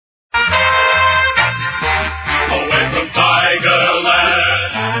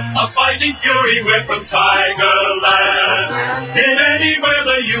fighting fury, we're from Tigerland. In any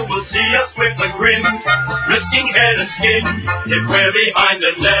weather you will see us with a grin, risking head and skin. If we're behind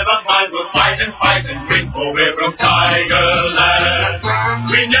and never mind, we'll fight and win, for we're from Tigerland.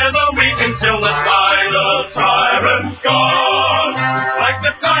 We never weaken till the final siren's gone. Like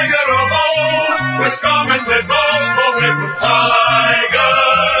the tiger of old, we're strong and we're bold, for we're from Tiger,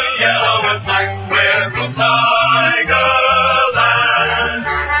 yellow and black, we're from Tigerland.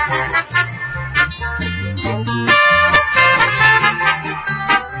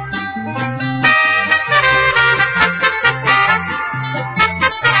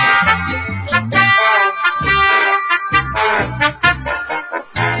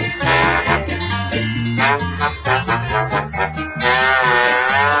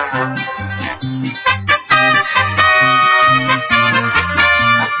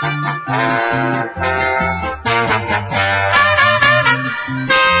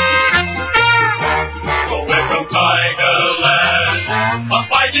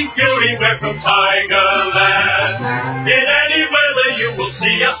 We're from Tigerland. In any weather you will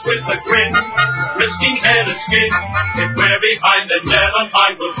see us with a grin, risking head and skin. If we're behind then never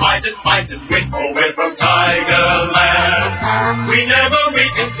mind, we'll fight and win, for we're from Tigerland. We never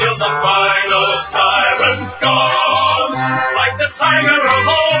weaken till the final siren's gone. Like the tiger of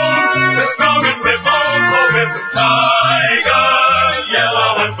old, we're strong and we're bold, for we're from Tiger,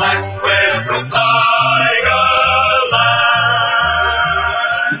 yellow and black, we're from Tigerland.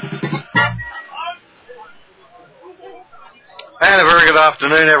 And a very good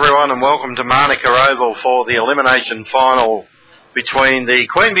afternoon, everyone, and welcome to Manuka Oval for the elimination final between the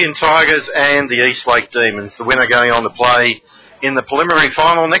Queanbeyan Tigers and the Eastlake Demons. The winner going on to play in the preliminary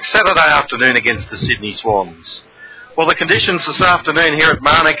final next Saturday afternoon against the Sydney Swans. Well, the conditions this afternoon here at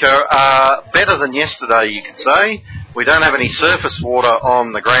Manuka are better than yesterday, you could say. We don't have any surface water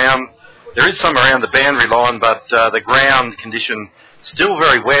on the ground. There is some around the boundary line, but the ground condition still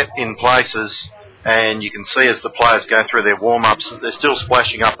very wet in places. And you can see as the players go through their warm-ups that they're still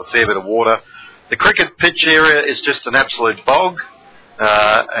splashing up a fair bit of water. The cricket pitch area is just an absolute bog,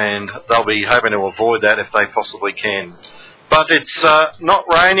 and they'll be hoping to avoid that if they possibly can. But it's not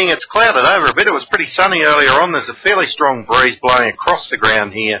raining, it's clouded over a bit. It was pretty sunny earlier on. There's a fairly strong breeze blowing across the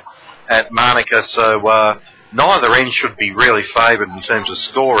ground here at Manuka, so neither end should be really favoured in terms of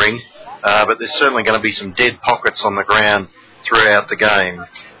scoring, but there's certainly going to be some dead pockets on the ground throughout the game.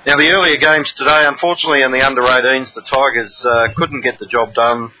 Now, the earlier games today, unfortunately, in the under-18s, the Tigers couldn't get the job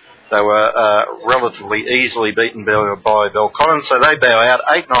done. They were relatively easily beaten by Belconnen, so they bow out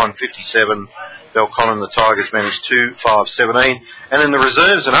 8-9-57. Belconnen, the Tigers managed 2-5-17. And in the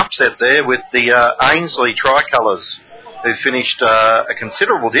reserves, an upset there with the Ainslie Tricolours, who finished a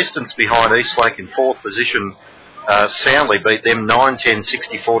considerable distance behind Eastlake in fourth position, soundly beat them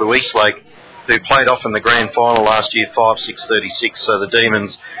 9-10-64 to Eastlake, who played off in the grand final last year, 5-6-36, so the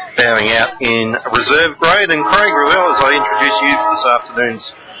Demons bowing out in reserve grade. And Craig Ruel, as I introduce you for this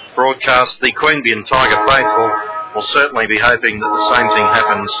afternoon's broadcast, the Queanbeyan Tiger faithful will certainly be hoping that the same thing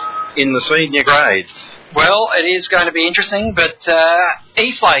happens in the senior grade. Well, it is going to be interesting, but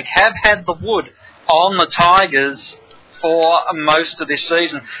Eastlake have had the wood on the Tigers for most of this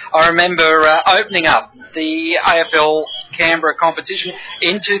season. I remember opening up the AFL Canberra competition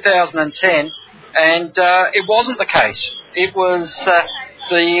in 2010, and it wasn't the case. It was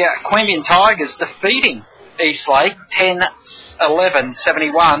the Queanbeyan Tigers defeating Eastlake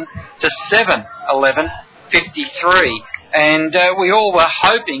 10-11-71 to 7-11-53, and we all were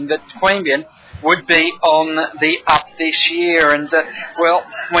hoping that Queanbeyan would be on the up this year. And well,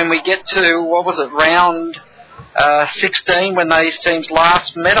 when we get to round 16, when these teams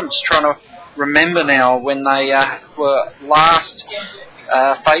last met, I'm just trying to remember now when they were last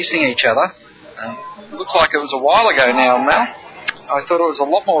facing each other. Looks like it was a while ago now, Mel. I thought it was a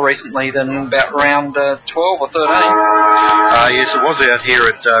lot more recently than about round 12 or 13. Yes, it was out here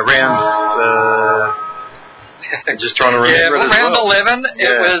at round... I'm just trying to remember it as round well. 11,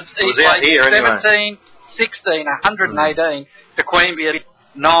 it was out here 17, 16, 118 to Queanbeyan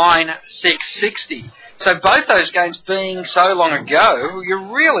 9-6-60. So both those games being so long ago, you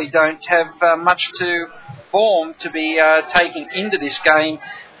really don't have much to form to be taking into this game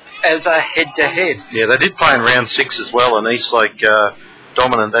as a head-to-head. Yeah, they did play in round 6 as well, and Eastlake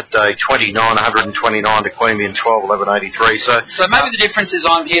dominant that day, 29-129 to Queanbeyan 12-11-83. So maybe the difference is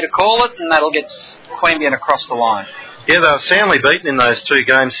I'm here to call it, and that'll get Queanbeyan across the line. Yeah, they were soundly beaten in those two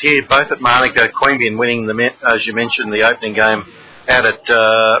games here, both at Manuka. Queanbeyan winning, as you mentioned, the opening game out at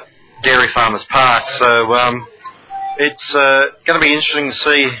Dairy Farmers Park. So it's going to be interesting to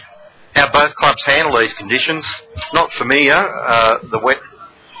see how both clubs handle these conditions. Not familiar, the wet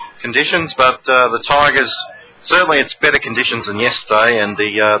conditions, but the Tigers, certainly it's better conditions than yesterday, and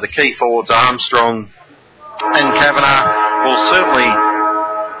the key forwards, Armstrong and Kavanagh, will certainly,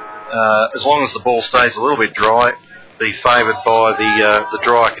 as long as the ball stays a little bit dry, be favoured by the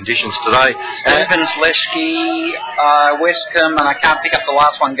drier conditions today. Stevens, Leschke, Westcombe, and I can't pick up the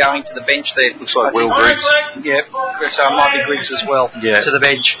last one going to the bench there. Looks like Will Griggs. Yep, so it might be Griggs as well Yeah. to the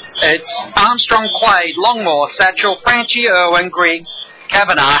bench. It's Armstrong, Quaid, Longmore, Satchell, Franchi, Irwin, Griggs,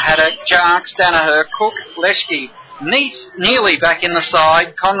 Kavanagh, Haddock, Jarks, Danaher, Cook, Leschke, Nearly back in the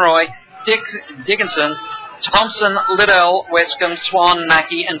side, Conroy, Dickinson, Thompson, Liddell, Westcombe, Swan,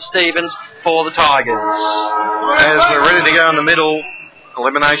 Mackey and Stevens for the Tigers. As we're ready to go in the middle,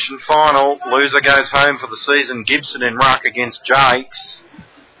 elimination final, loser goes home for the season. Gibson in ruck against Jakes.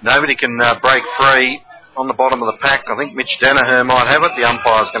 Nobody can break free on the bottom of the pack. I think Mitch Danaher might have it. The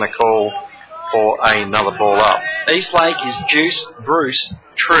umpire's going to call for another ball up. Eastlake is Juice, Bruce,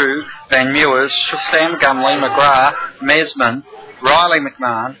 True, Van Mewers, Sam Gumley, McGrath, Mesman, Riley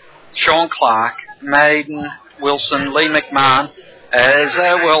McMahon, Sean Clark, Maiden, Wilson, Lee McMahon, as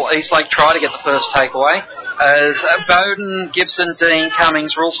Eastlake try to get the first takeaway, as Bowden, Gibson, Dean,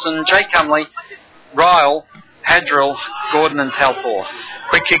 Cummings, Ralston, Jake Cumley, Ryle, Hadrill, Gordon and Talforth.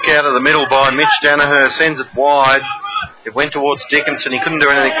 Quick kick out of the middle by Mitch Danaher, sends it wide. It went towards Dickinson, he couldn't do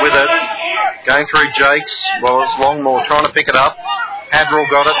anything with it. Going through Jakes, well, it's Longmore trying to pick it up. Hadrill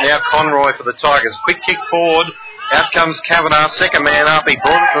got it, now Conroy for the Tigers. Quick kick forward, out comes Kavanagh, second man up, he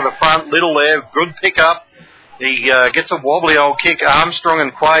brought it to the front, Little there, good pick up. He gets a wobbly old kick, Armstrong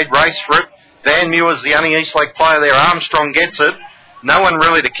and Quaid race for it. Van Muir's the only Eastlake player there, Armstrong gets it. No one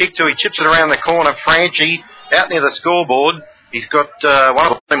really to kick to, he chips it around the corner, Franchi out near the scoreboard. He's got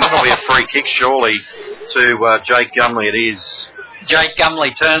one of them, that'll be a free kick surely to Jake Gumley, it is. Jake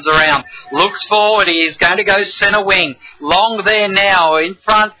Gumley turns around, looks forward, he is going to go centre wing. Long there now, in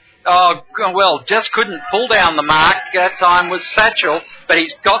front, just couldn't pull down the mark. That time was Satchell, but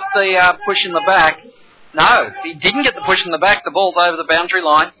he's got the push in the back. No, he didn't get the push in the back, the ball's over the boundary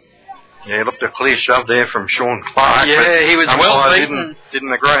line. Yeah, looked a clear shove there from Sean Clark. Yeah, he was well beaten.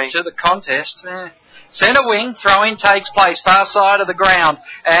 Didn't agree. To the contest. Centre wing, throw-in takes place, far side of the ground,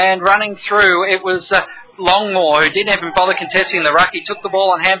 and running through, it was Longmore, who didn't even bother contesting the ruck. He took the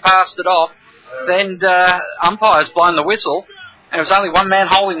ball and hand-passed it off. Then umpires blown the whistle, and it was only one man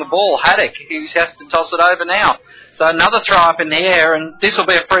holding the ball, Haddock. He has to toss it over now. So another throw up in the air, and this will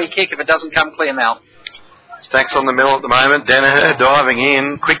be a free kick if it doesn't come clear, Mal. Stacks on the mill at the moment. Danaher diving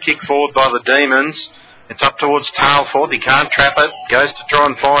in. Quick kick forward by the Demons. It's up towards Talforth. He can't trap it. Goes to try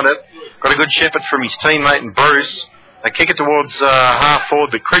and find it. Got a good shepherd from his teammate and Bruce. They kick it towards half forward,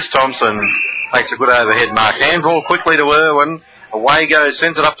 but Chris Thompson takes a good overhead mark. Handball quickly to Irwin. Away goes,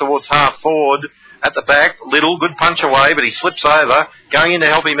 sends it up towards half forward. At the back, Little, good punch away, but he slips over. Going in to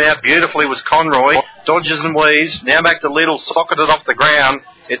help him out beautifully was Conroy. Dodges and weaves. Now back to Little, socketed off the ground.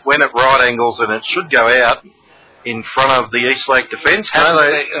 It went at right angles and it should go out in front of the Eastlake defence.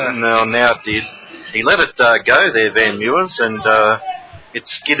 No, now it did. He let it go there, Van Mewers, and it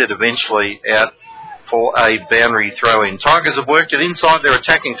skidded eventually out for a boundary throw-in. Tigers have worked it inside their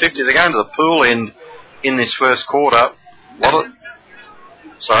attacking 50. They're going to the pool end in this first quarter.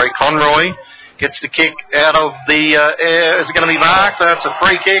 Conroy gets the kick out of the air. Is it going to be marked? That's a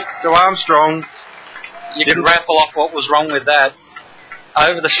free kick to Armstrong. You can raffle off what was wrong with that.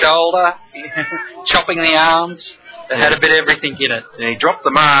 Over the shoulder, chopping the arms. It had a bit of everything in it. Yeah, he dropped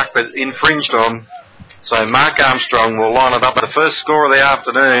the mark, but infringed on. So Mark Armstrong will line it up at the first score of the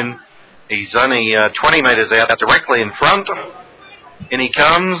afternoon. He's only 20 metres out, directly in front. And he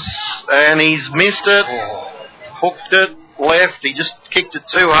comes, and he's missed it. Hooked it, left. He just kicked it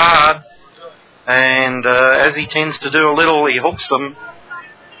too hard. And as he tends to do a little, he hooks them.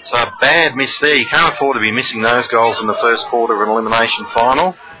 So a bad miss there. You can't afford to be missing those goals in the first quarter of an elimination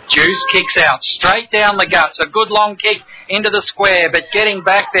final. Juice kicks out, straight down the guts. A good long kick into the square, but getting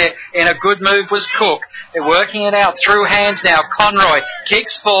back there in a good move was Cook. They're working it out through hands now. Conroy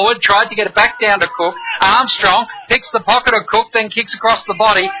kicks forward, tried to get it back down to Cook. Armstrong picks the pocket of Cook, then kicks across the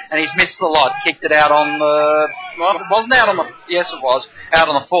body, and he's missed the lot. Kicked it out on the... Well, it wasn't out on the... Yes, it was. Out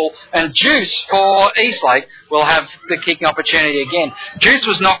on the full. And Juice for Eastlake will have the kicking opportunity again. Juice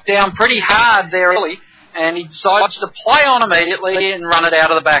was knocked down pretty hard there early, and he decides to play on immediately and run it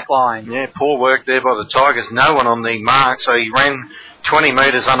out of the back line. Yeah, poor work there by the Tigers. No one on the mark, so he ran 20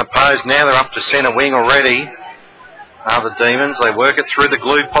 metres unopposed. Now they're up to centre wing already. The Demons, they work it through the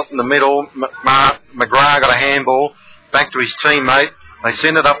glue pot in the middle. McGrath got a handball back to his teammate. They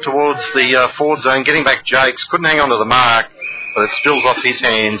send it up towards the forward zone, getting back Jakes. Couldn't hang on to the mark, but it spills off his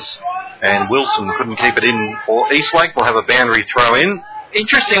hands. And Wilson couldn't keep it in for Eastlake. We'll have a boundary throw in.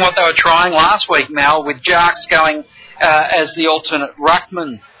 interesting what they were trying last week, Mal, with Jarks going as the alternate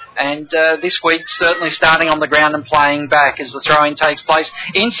ruckman. And this week, certainly starting on the ground and playing back as the throw-in takes place.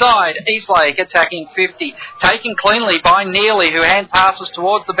 Inside, Eastlake attacking 50. Taken cleanly by Neely, who hand passes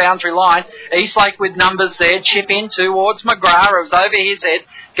towards the boundary line. Eastlake with numbers there. Chip in towards McGrath. It was over his head.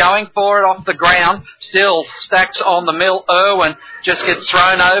 Going for it off the ground. Still stacks on the mill. Irwin just gets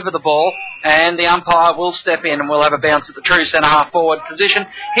thrown over the ball. And the umpire will step in and we'll have a bounce at the true centre half forward position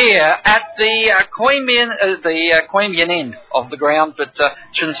here at the Queanbeyan end of the ground, but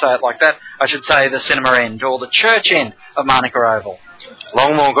shouldn't say it like that. I should say the cinema end or the church end of Manuka Oval.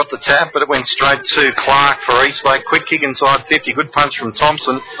 Longmore got the tap, but it went straight to Clark for Eastlake. Quick kick inside 50. Good punch from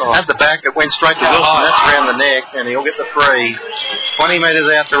Thompson. At the back, it went straight to Wilson. That's around the neck, and he'll get the free. 20 metres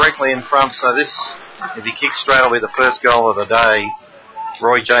out directly in front, so this, if he kicks straight, will be the first goal of the day.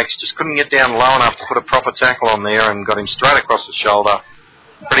 Roy Jakes just couldn't get down low enough to put a proper tackle on there and got him straight across the shoulder.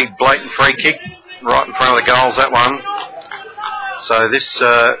 Pretty blatant free kick right in front of the goals, that one. So this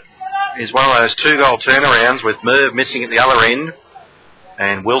is one of those 2-goal turnarounds with Merv missing at the other end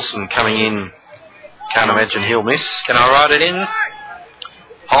and Wilson coming in. Can't imagine he'll miss. Can I write it in?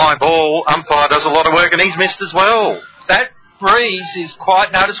 High ball. Umpire does a lot of work and he's missed as well. That breeze is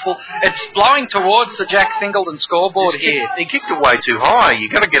quite noticeable. It's blowing towards the Jack Fingleton scoreboard here. He kicked it way too high.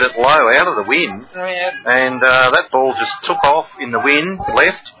 You've got to get it low out of the wind. Yeah. And that ball just took off in the wind,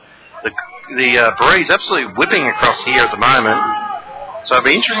 left. The breeze absolutely whipping across here at the moment. So it'll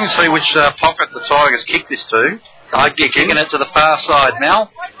be interesting to see which pocket the Tigers kick this to. I'd be kicking it to the far side,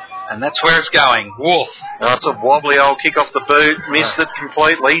 Mel. And that's where it's going. Woof. Oh, it's a wobbly old kick off the boot. Missed it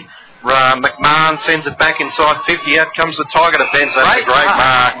completely. McMahon sends it back inside 50. Out comes the Tiger defence. That's a great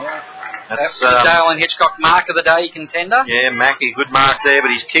mark. Yeah. That's the Dale and Hitchcock mark of the day contender. Yeah, Mackie, good mark there,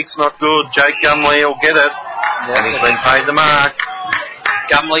 but his kick's not good. Jake Gumley will get it. Yeah, and he's been paid the mark.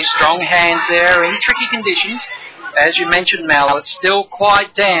 Gumley, strong hands there in tricky conditions. As you mentioned, Mal, it's still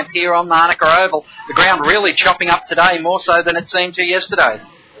quite damp here on Manuka Oval. The ground really chopping up today, more so than it seemed to yesterday.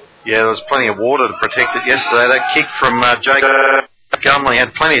 Yeah, there was plenty of water to protect it yesterday. That kick from Jake Gumley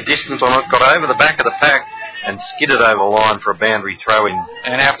had plenty of distance on it, got over the back of the pack and skidded over the line for a boundary throw-in.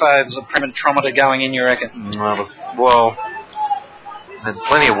 And how far is the perimetrometer going in, you reckon? Well, had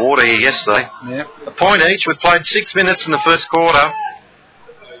plenty of water here yesterday. Yeah. A point each. We've played 6 minutes in the first quarter.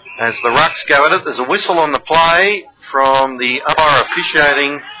 As the Rucks go at it, there's a whistle on the play from the umpire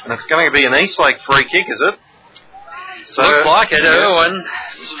officiating, and it's going to be an Eastlake free kick, is it? So, looks like it. Irwin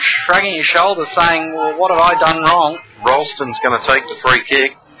shrugging his shoulders saying, well, what have I done wrong? Ralston's going to take the free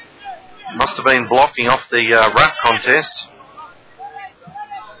kick. Must have been blocking off the ruck contest.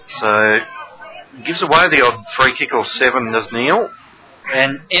 So, gives away the odd free kick or 7, does Neil?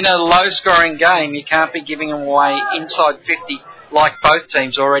 And in a low-scoring game, you can't be giving them away inside 50 like both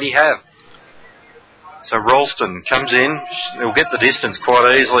teams already have. So Ralston comes in. He'll get the distance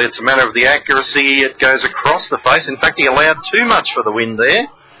quite easily. It's a matter of the accuracy. It goes across the face. In fact, he allowed too much for the wind there,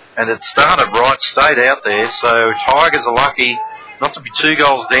 and it started right, stayed out there. So Tigers are lucky not to be 2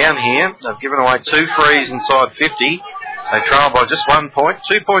 goals down here. They've given away 2 frees inside 50. They trail by just 1 point,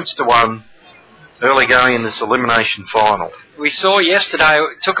 2 points to 1, early going in this elimination final. We saw yesterday,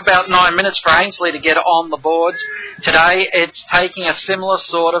 it took about 9 minutes for Ainsley to get on the boards. Today, it's taking a similar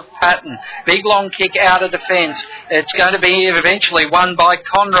sort of pattern. Big long kick out of defence. It's going to be eventually won by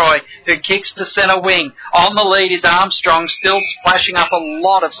Conroy, who kicks to centre wing. On the lead is Armstrong, still splashing up a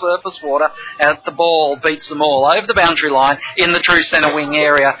lot of surface water as the ball beats them all over the boundary line in the true centre wing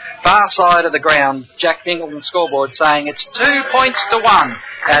area. Far side of the ground, Jack Fingleton scoreboard saying it's 2 points to 1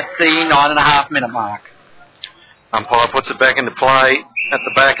 at the 9.5 minute mark. Umpire puts it back into play at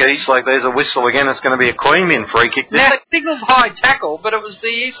the back Eastlake. There's a whistle again. It's going to be a Queanbeyan free kick. Now, it signals high tackle, but it was the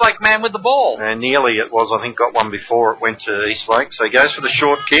Eastlake man with the ball. And nearly it was. I think got one before it went to Eastlake. So he goes for the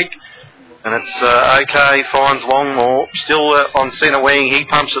short kick. And it's okay, finds Longmore. Still on centre wing. He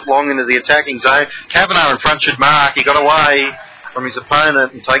pumps it long into the attacking zone. Kavanagh in front should mark. He got away from his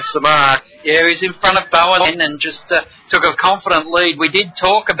opponent and takes the mark. Yeah, he's in front of Bowen and just took a confident lead. We did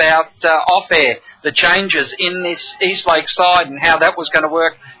talk about off-air the changes in this Eastlake side and how that was going to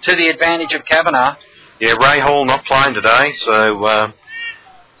work to the advantage of Kavanagh. Yeah, Ray Hall not playing today, so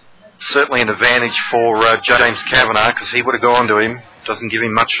certainly an advantage for James Kavanagh because he would have gone to him. Doesn't give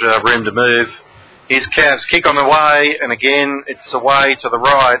him much room to move. Here's Cavs, kick on the way, and again it's away to the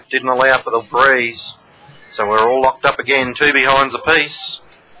right. Didn't allow for the breeze. So we're all locked up again, 2 behinds apiece.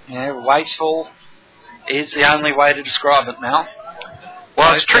 Yeah, wasteful is the only way to describe it now.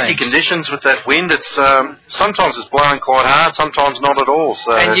 Well, it's tricky conditions with that wind. It's sometimes it's blowing quite hard, sometimes not at all.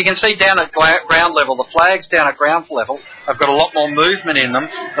 So. And you can see down at ground level, the flags down at ground level have got a lot more movement in them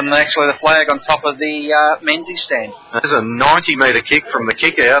than actually the flag on top of the Menzies stand. There's a 90-metre kick from the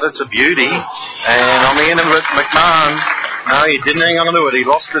kick out. It's a beauty. And on the end of it, McMahon, no, he didn't hang on to it. He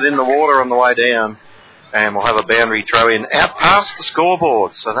lost it in the water on the way down. And we'll have a boundary throw in out past the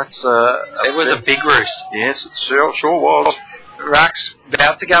scoreboard. So that's it was a big roost. Yes, it sure was. Rucks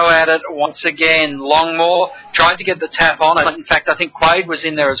about to go at it once again. Longmore tried to get the tap on it. In fact, I think Quaid was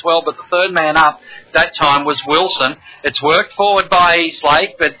in there as well, but the third man up that time was Wilson. It's worked forward by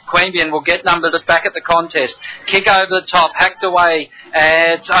Eastlake, but Queanbeyan will get numbers back at the contest. Kick over the top, hacked away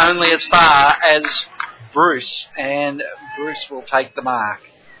at only as far as Bruce, and Bruce will take the mark.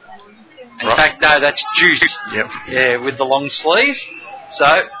 In fact, no, that's Juice. Yep. Yeah, with the long sleeve. So,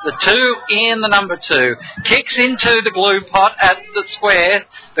 the 2 in the number 2. Kicks into the glue pot at the square.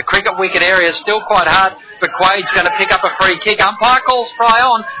 The cricket wicket area is still quite hard, but Quaid's going to pick up a free kick. Umpire calls fly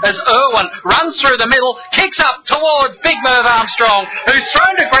on as Irwin runs through the middle, kicks up towards Big Merv Armstrong, who's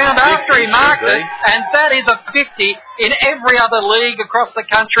thrown to ground after he marked it, and that is a 50 in every other league across the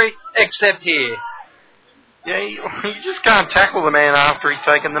country except here. Yeah, you just can't tackle the man after he's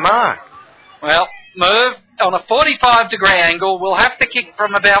taken the mark. Well, Merv, on a 45-degree angle, will have to kick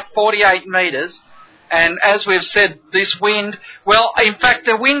from about 48 metres. And as we've said, this wind, well, in fact,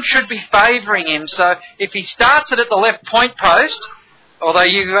 the wind should be favouring him. So if he starts it at the left point post, although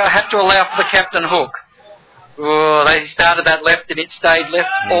you have to allow for the captain hook. Oh, they started that left and it stayed left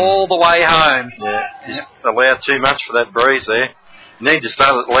all the way home. Yeah, just allowed too much for that breeze there. You need to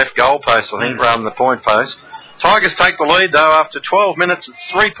start at the left goal post, I think, rather than the point post. Tigers take the lead, though, after 12 minutes.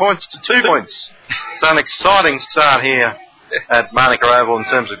 It's 3 points to 2 points. It's an exciting start here at Manuka Oval in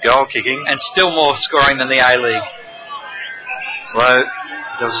terms of goal kicking. And still more scoring than the A-League. Well,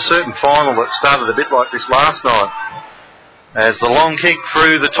 there was a certain final that started a bit like this last night. As the long kick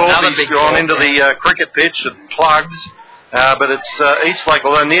through the Torbies gone into the cricket pitch, it plugs. But it's Eastlake,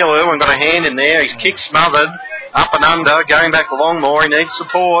 although Neil Irwin got a hand in there. His kick smothered, up and under, going back to Longmore. He needs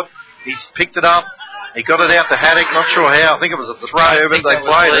support. He's picked it up. He got it out to Haddock, not sure how. I think it was a throw, but they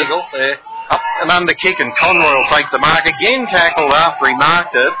played legal, it. Up and under kick, and Conroy will take the mark. Again tackled after he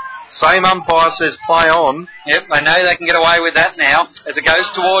marked it. Same umpire says play on. Yep, they know they can get away with that now as it goes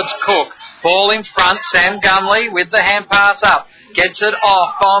towards Cook. Ball in front, Sam Gumley with the hand pass up. Gets it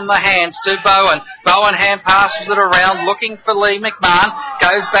off on the hands to Bowen. Bowen hand passes it around looking for Lee McMahon.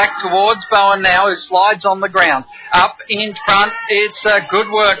 Goes back towards Bowen now who slides on the ground. Up in front, it's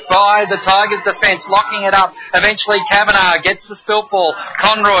good work by the Tigers defence, locking it up. Eventually Kavanagh gets the spilt ball.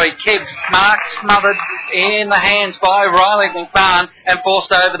 Conroy kicks, marked, smothered in the hands by Riley McMahon and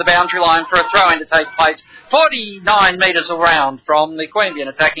forced over the boundary line for a throw-in to take place. 49 metres around from the Queanbeyan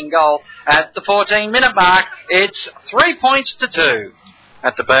attacking goal at the 14-minute mark. It's 3 points to 2.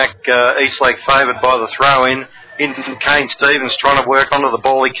 At the back, Eastlake favoured by the throw-in. In Kane Stevens trying to work onto the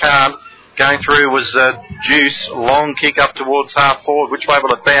ball. He can't. Going through was Juice. Long kick up towards half forward. Which way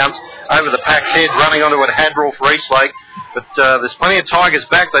will it bounce? Over the pack's head, running onto it. Hadrell for Eastlake. But there's plenty of Tigers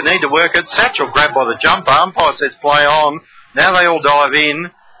back. They need to work it. Satchel grabbed by the jumper. Umpire says play on. Now they all dive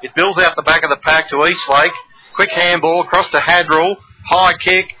in. It builds out the back of the pack to Eastlake. Quick handball across to Hadrell. High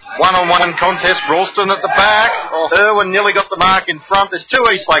kick. One-on-one contest. Ralston at the back. Irwin nearly got the mark in front. There's 2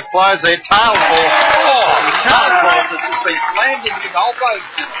 Eastlake players there. Tails ball. Tails ball has just been slammed into the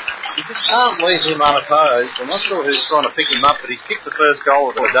goalpost. You just can't leave him unopposed. I'm not sure who's trying to pick him up, but he's kicked the first goal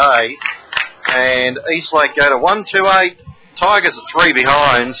of the day. And Eastlake go to 1-2-8. Tigers are 3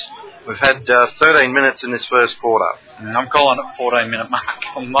 behinds. We've had 13 minutes in this first quarter. I'm calling it 14-minute mark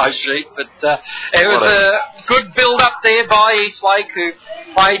on my sheet, but it was a good build-up there by Eastlake, who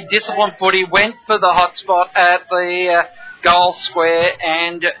played disciplined footy, went for the hot spot at the goal square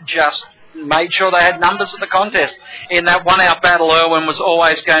and just made sure they had numbers at the contest. In that one-out battle, Irwin was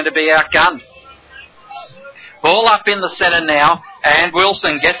always going to be outgunned. Ball up in the centre now, and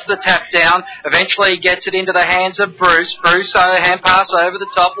Wilson gets the tap down. Eventually gets it into the hands of Bruce. Bruce, hand pass over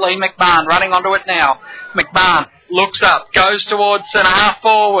the top. Lee McMahon running onto it now. McMahon looks up, goes towards centre half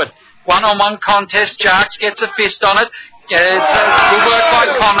forward. One-on-one contest. Jarks gets a fist on it. It's good work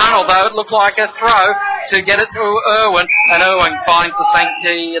by Conran, although it looked like a throw to get it to Irwin, and Irwin finds the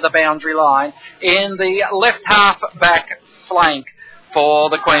sanctity of the boundary line in the left half back flank for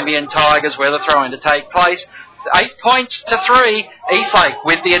the Queanbeyan Tigers, where the throw-in to take place. 8 points to 3, Eastlake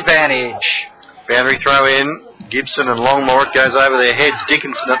with the advantage. Boundary throw in, Gibson and Longmore, it goes over their heads,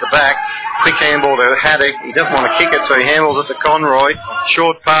 Dickinson at the back, quick handball to Haddock, he doesn't want to kick it so he handles it to Conroy,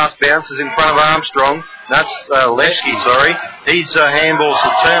 short pass bounces in front of Armstrong, That's Levski, sorry. He's handballs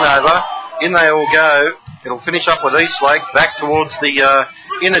the turnover. In they all go. It'll finish up with Eastlake back towards the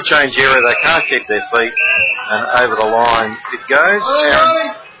interchange area. They can't keep their feet, and over the line it goes.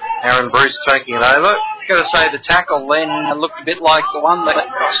 Aaron Bruce taking it over. Got to say the tackle then looked a bit like the one that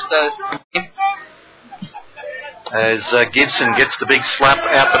cost him. As Gibson gets the big slap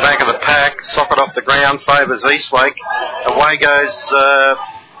out the back of the pack, socket off the ground, favours Eastlake. Away goes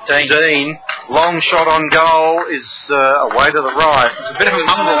Dean. Long shot on goal is away to the right. It's a bit of a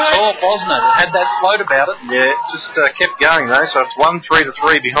mumble talk, wasn't it? It had that float about it. Yeah, it just kept going though, so it's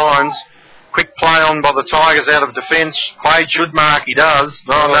 1-3 behinds. Quick play on by the Tigers out of defence. Quaid should mark, he does.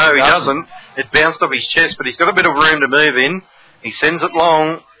 No, he doesn't. It bounced off his chest, but he's got a bit of room to move in. He sends it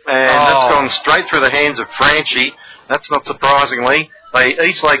long, and that's gone straight through the hands of Franchi. That's not surprisingly.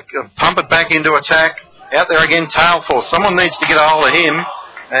 Eastlake pump it back into attack. Out there again, tail force. Someone needs to get a hold of him,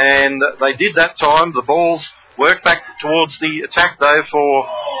 and they did that time. The ball's worked back towards the attack, though, for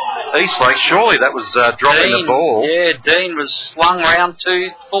Eastlake. Surely that was dropping the ball. Yeah, Dean was slung round 2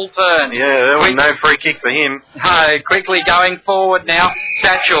 full turns. Yeah, there was no free kick for him. No, quickly going forward now.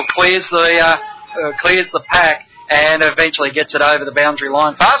 Satchel clears the pack and eventually gets it over the boundary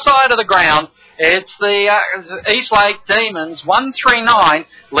line. Far side of the ground. It's the Eastlake Demons 1-3-9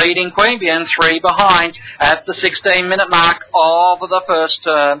 leading Queanbeyan 3 behind at the 16-minute mark of the first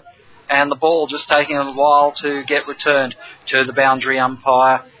term. And the ball just taking a while to get returned to the boundary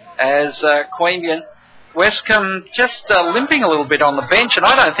umpire as Queanbeyan. Westcombe just limping a little bit on the bench, and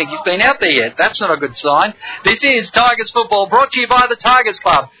I don't think he's been out there yet. That's not a good sign. This is Tigers football brought to you by the Tigers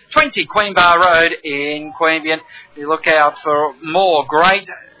Club, 20 Queen Bar Road in Queanbeyan. You look out for more great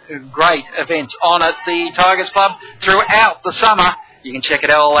events on at the Tigers Club throughout the summer. You can check it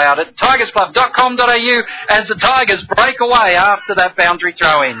all out at tigersclub.com.au as the Tigers break away after that boundary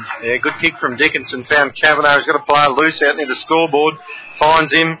throw-in. Yeah, good kick from Dickinson. Found Kavanagh. He's got a player loose out near the scoreboard.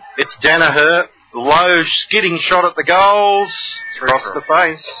 Finds him. It's Danaher. Low skidding shot at the goals. Across the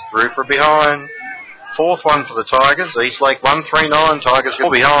face. Through for behind. Fourth one for the Tigers. Eastlake 1-3-9. Tigers 4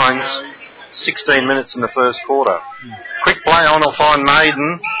 behinds. 16 minutes in the first quarter. Quick play on. Will find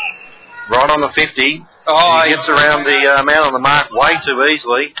Maiden. Right on the 50. He gets around the man on the mark way too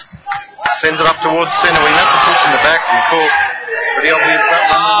easily. Sends it up towards centre wing. That's a push in the back from Cook. Pretty obvious that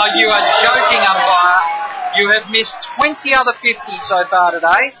one. Oh, you are joking, umpire. You have missed 20 other 50s so far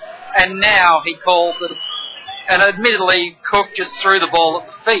today, and now he calls it. And admittedly, Cook just threw the ball at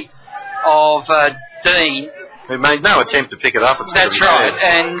the feet of Dean. Who made no attempt to pick it up. That's right.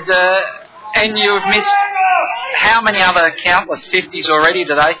 And you have missed how many other countless 50s already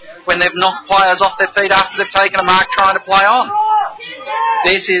today when they've knocked players off their feet after they've taken a mark trying to play on.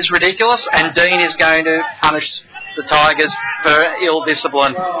 This is ridiculous, and Dean is going to punish the Tigers for ill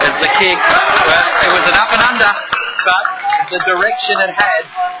discipline as the kick, it was an up and under, but the direction it had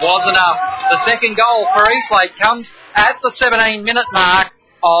was enough. The second goal for Eastlake comes at the 17-minute mark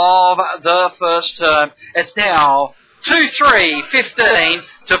of the first term. It's now 2-3, 15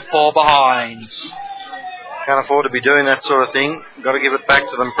 to 4 behinds. Can't afford to be doing that sort of thing. Got to give it back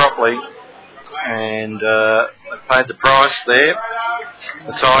to them properly. And they paid the price there,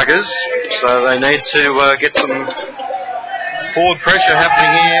 the Tigers. So they need to get some forward pressure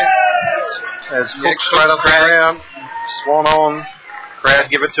happening here. As Cook straight up the ground, Swan on.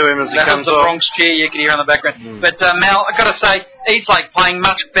 Crowd give it to him as he comes off. That was the off. Bronx cheer you could hear in the background. But Mal, I've got to say, Eastlake playing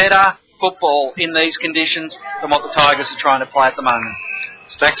much better football in these conditions than what the Tigers are trying to play at the moment.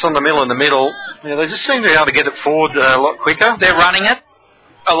 Stacks on the mill in the middle. Yeah, they just seem to be able to get it forward a lot quicker. They're running it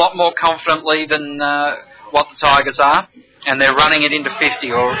a lot more confidently than what the Tigers are, and they're running it into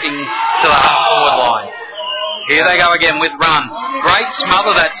 50 or into the half-forward line. Here they go again with run. Great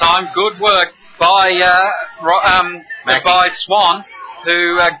smother that time. Good work by Swan,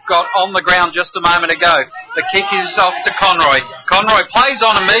 who got on the ground just a moment ago. The kick is off to Conroy. Conroy plays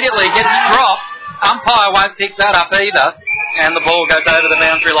on immediately, gets dropped. Umpire won't pick that up either, and the ball goes over the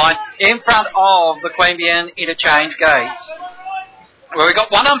boundary line in front of the Queanbeyan interchange gates. Well, we've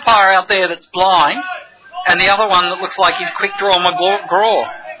got one umpire out there that's blind, and the other one that looks like he's quick draw McGraw.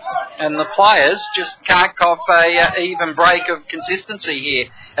 And the players just can't cough a even break of consistency here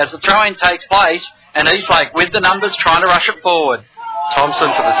as the throw-in takes place, and Eastlake with the numbers trying to rush it forward. Thompson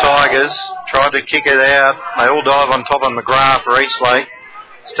for the Tigers, tried to kick it out. They all dive on top of McGrath for Eastlake.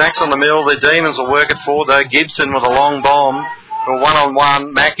 Stacks on the middle, the Demons will work it forward though. Gibson with a long bomb. For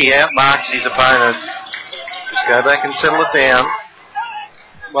one-on-one, Mackie outmarks his opponent. Just go back and settle it down.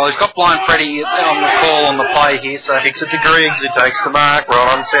 Well, he's got Blind Freddie on the call on the play here, so... Kicks it to Griggs, who takes the mark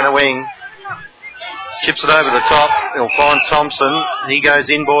right on centre wing. Chips it over the top. He'll find Thompson. He goes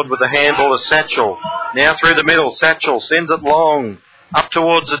inboard with the handball to Satchel. Now through the middle. Satchel sends it long. Up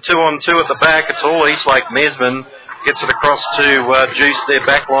towards the 2-on-2 at the back. It's all Eastlake. Mesman gets it across to Juice, their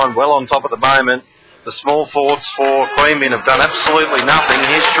back line, well on top at the moment. The small forwards for Queanbeyan have done absolutely nothing.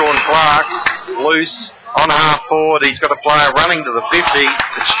 Here's Sean Clark, loose on half forward. He's got a player running to the 50.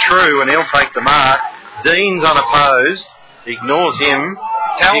 It's true, and he'll take the mark. Dean's unopposed. He ignores him.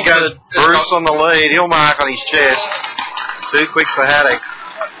 He goes Bruce on the lead. He'll mark on his chest. Too quick for Haddock.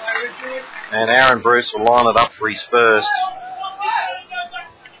 And Aaron Bruce will line it up for his first.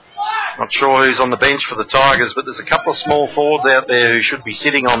 Not sure who's on the bench for the Tigers, but there's a couple of small forwards out there who should be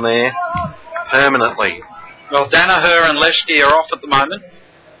sitting on there permanently. Well, Danaher and Leshke are off at the moment.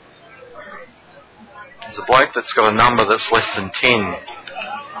 There's a bloke that's got a number that's less than 10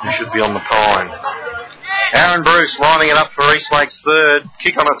 who should be on the pine. Aaron Bruce lining it up for Eastlake's third.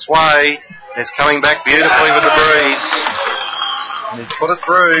 Kick on its way. It's coming back beautifully with the breeze. And he's put it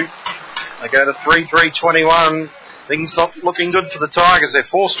through. They go to 3-3-21. Things not looking good for the Tigers. They're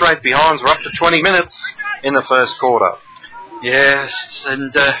 4 straight behinds. We're up to 20 minutes in the first quarter. Yes,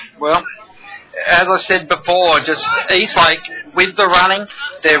 and, well, as I said before, just Eastlake with the running.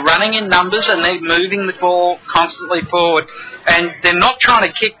 They're running in numbers and they're moving the ball constantly forward. And they're not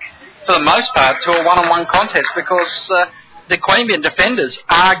trying to kick, for the most part, to a one-on-one contest because the Queanbeyan defenders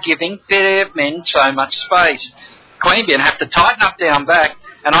are giving their men so much space. Queanbeyan have to tighten up down back,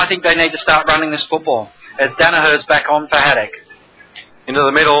 and I think they need to start running this football as Danaher's back on for Haddock. Into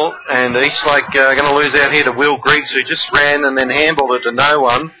the middle, and Eastlake going to lose out here to Will Griggs, who just ran and then handballed it to no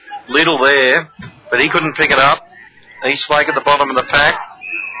one. Little there, but he couldn't pick it up. Eastlake at the bottom of the pack.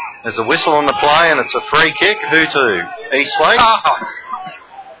 There's a whistle on the play, and it's a free kick. Who to? Eastlake. Oh.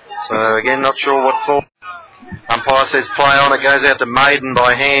 So, again, not sure what for. Umpire says play on. It goes out to Maiden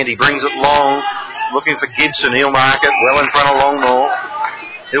by hand. He brings it long, looking for Gibson. He'll mark it well in front of Longmore.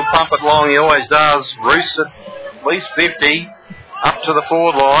 He'll pump it long. He always does. Roos at least 50 up to the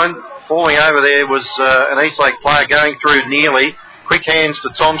forward line. Falling over there was an Eastlake player going through nearly. Quick hands to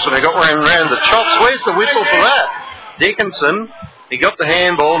Thompson, who got round the chops. Where's the whistle for that? Dickinson, he got the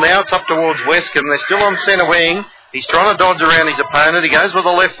handball. Now it's up towards Westcombe. They're still on centre wing. He's trying to dodge around his opponent. He goes with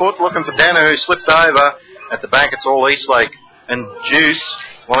the left foot, looking for Dana, who slipped over. At the back, it's all Eastlake. And Juice,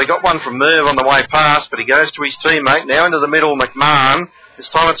 well, he got one from Merv on the way past, but he goes to his teammate. Now into the middle, McMahon. This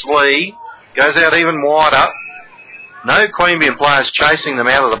time it's Lee. Goes out even wider. No Queanbeyan players chasing them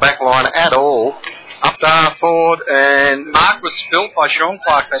out of the back line at all. Up to half forward, and Mark was spilt by Sean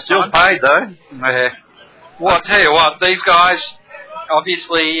Clark that still time. paid though. Yeah. Well, I'll tell you what, these guys,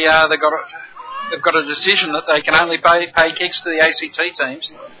 obviously, they've got a decision that they can only pay kicks to the ACT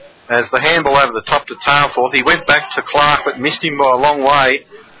teams. As the handball over the top to Tailforth, he went back to Clark but missed him by a long way.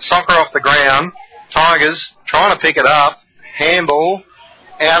 Soccer off the ground. Tigers trying to pick it up. Handball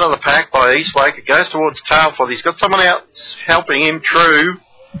out of the pack by Eastlake. It goes towards Tailforth. He's got someone else helping him. True.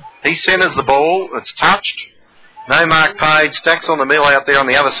 He centres the ball. It's touched. No mark paid. Stacks on the mill out there on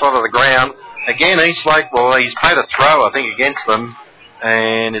the other side of the ground. Again, Eastlake, well, he's paid a throw, I think, against them.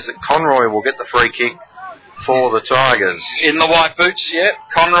 And is it Conroy will get the free kick for the Tigers? In the white boots, yeah.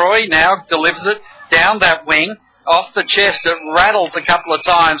 Conroy now delivers it down that wing, off the chest. It rattles a couple of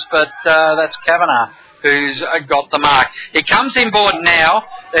times, but that's Kavanagh who's got the mark. He comes inboard now.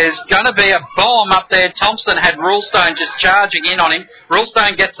 There's going to be a bomb up there. Thompson had Rulestone just charging in on him.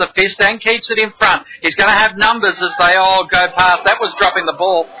 Rulestone gets the fist and keeps it in front. He's going to have numbers as they all go past. That was dropping the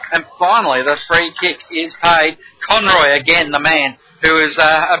ball. And finally, the free kick is paid. Conroy, again, the man, who is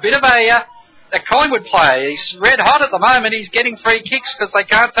a bit of a Collingwood player. He's red hot at the moment. He's getting free kicks because they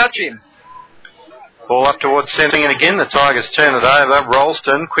can't touch him. Ball up towards centre, and again the Tigers turn it over.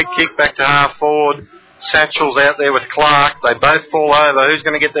 Rolston, quick kick back to half forward. Satchel's out there with Clark. They both fall over. Who's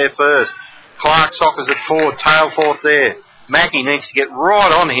going to get there first? Clark soccers it forward. Tailforth there. Mackie needs to get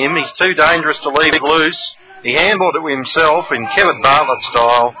right on him. He's too dangerous to leave it loose. He handballed it himself in Kevin Bartlett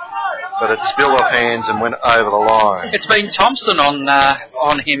style, but it spilled off hands and went over the line. It's been Thompson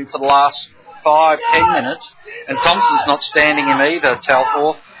on him for the last 5-10 minutes, and Thompson's not standing him either,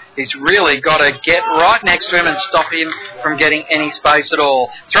 Tailforth. He's really got to get right next to him and stop him from getting any space at all.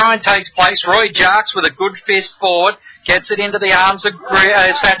 Throw-in takes place. Roy Jarks with a good fist forward. Gets it into the arms of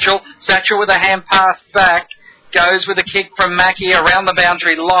Satchel. Satchel with a hand pass back. Goes with a kick from Mackie around the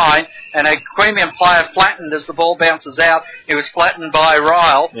boundary line. And a Queanbeyan player flattened as the ball bounces out. He was flattened by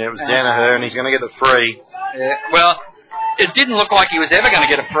Ryle. Yeah, it was Danaher, and he's going to get it free. Yeah, well, it didn't look like he was ever going to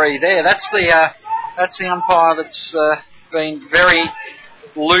get a free there. That's the umpire that's been very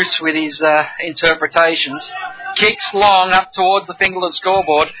loose with his interpretations. kicks long up towards the Fingleton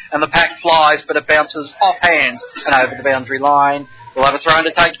scoreboard, and the pack flies, but it bounces off hands and over the boundary line. We'll have a throw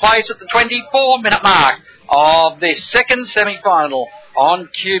to take place at the 24-minute mark of this second semi-final on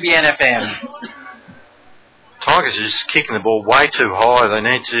QBN FM. Tigers are just kicking the ball way too high. They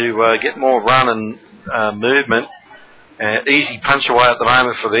need to get more run and movement. Easy punch away at the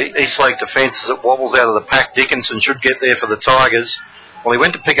moment for the Eastlake defence as it wobbles out of the pack. Dickinson should get there for the Tigers. Well, he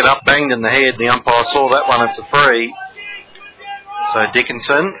went to pick it up, banged in the head, and the umpire saw that one. It's a free. So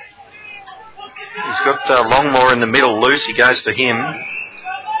Dickinson, he's got Longmore in the middle loose. He goes to him.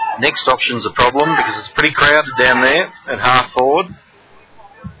 Next option's a problem because it's pretty crowded down there at half forward.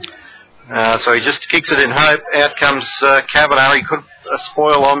 So he just kicks it in hope. Out comes Kavanagh. He could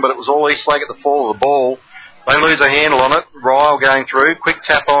spoil on, but it was all Eastlake at the fall of the ball. They lose a handle on it. Ryle going through. Quick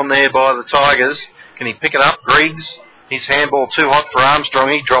tap on there by the Tigers. Can he pick it up? Griggs. His handball too hot for Armstrong.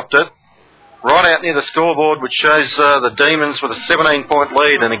 He dropped it. Right out near the scoreboard, which shows the Demons with a 17-point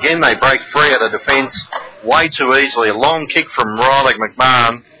lead. And again, they break free out of defence way too easily. A long kick from Riley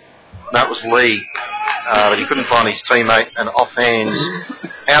McMahon. That was Lee. But he couldn't find his teammate and off hands.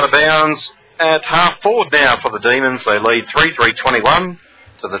 Out of bounds at half forward now for the Demons. They lead 3-3-21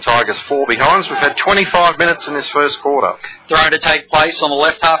 to the Tigers 4 behinds. We've had 25 minutes in this first quarter. Throw to take place on the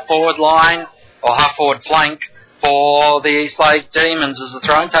left half forward line, or half forward flank, for the Eastlake Demons as the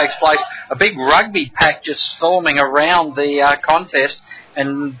throw takes place. A big rugby pack just forming around the contest,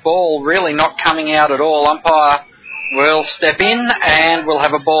 and ball really not coming out at all. Umpire will step in and we'll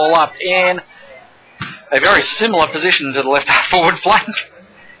have a ball up in a very similar position to the left half forward flank.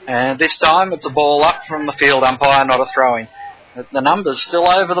 And this time it's a ball up from the field umpire, not a throw-in. The number's still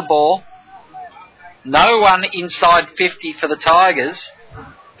over the ball. No one inside 50 for the Tigers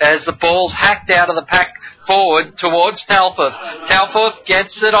as the ball's hacked out of the pack forward towards Talforth. Talforth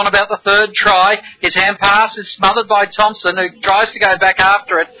gets it on about the third try. His hand pass is smothered by Thompson, who tries to go back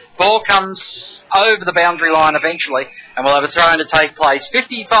after it. Ball comes over the boundary line eventually, and we'll have a throw in to take place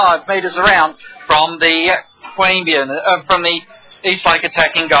 55 metres around from the Queanbeyan, from the Eastlake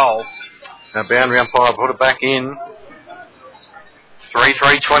attacking goal. Now boundary umpire put it back in.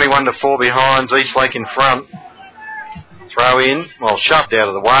 3-3-21 to 4 behinds. Eastlake in front. Throw in, well, shoved out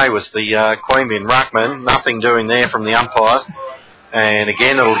of the way was the Queanbeyan ruckman. Nothing doing there from the umpires. And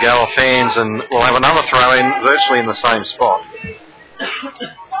again, it'll go off hands, and we'll have another throw in virtually in the same spot.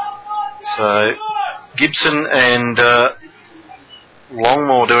 So Gibson and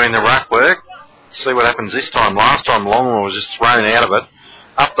Longmore doing the ruck work. See what happens this time. Last time Longmore was just thrown out of it.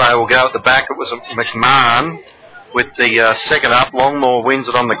 Up they will go at the back. It was McMahon with the second up. Longmore wins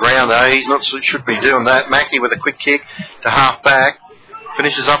it on the ground though. He's not should be doing that. Mackie with a quick kick to half back.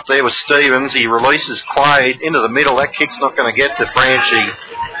 Finishes up there with Stevens. He releases Quaid into the middle. That kick's not going to get to Franchi.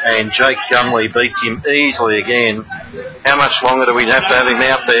 And Jake Gumley beats him easily again. How much longer do we have to have him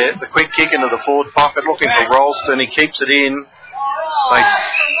out there? The quick kick into the forward pocket looking for Ralston. He keeps it in.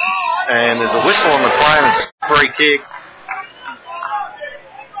 And there's a whistle on the play and it's a free kick.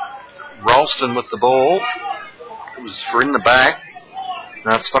 Ralston with the ball. It was for in the back.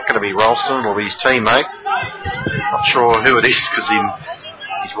 No, it's not going to be Ralston. It'll be his teammate. Not sure who it is because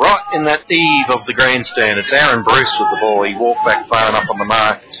he's right in that eve of the grandstand. It's Aaron Bruce with the ball. He walked back far enough on the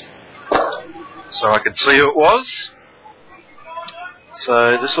mark so I could see who it was.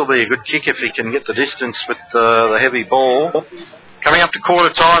 So this will be a good kick if he can get the distance with the heavy ball. Coming up to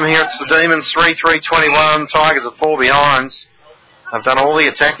quarter time here, it's the Demons 3-3-21. Tigers at 4 behinds. They've done all the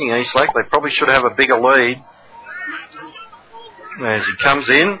attacking Eastlake. They probably should have a bigger lead. As he comes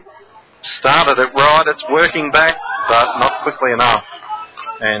in, started it right. It's working back, but not quickly enough.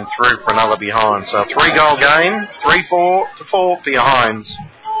 And through for another behind. So a 3-goal game, 3-4 to 4 behinds.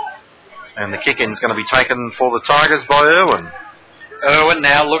 And the kick-in's going to be taken for the Tigers by Irwin. Irwin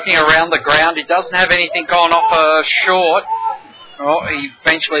now looking around the ground. He doesn't have anything gone off short. Oh, he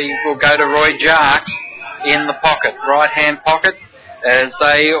eventually will go to Roy Jarks in the pocket, right-hand pocket, as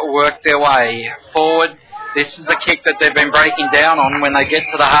they work their way forward. This is the kick that they've been breaking down on when they get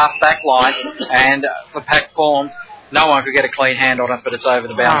to the half-back line, and the pack formed. No one could get a clean hand on it, but it's over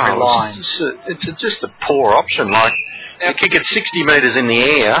the boundary line. It's just a poor option. Like, you kick it 60 metres in the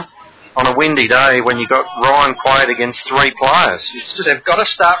air on a windy day when you've got Ryan Quaid against 3 players. It's just, they've got to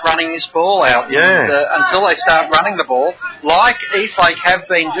start running this ball out. Yeah. And, until they start running the ball, like Eastlake have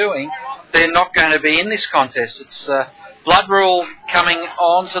been doing, they're not going to be in this contest. It's blood rule coming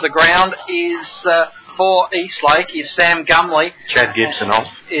onto the ground is for Eastlake is Sam Gumley. Chad Gibson off.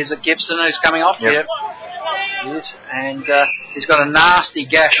 Is it Gibson who's coming off? Yep. Yes. And he's got a nasty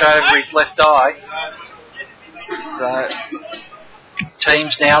gash over his left eye. So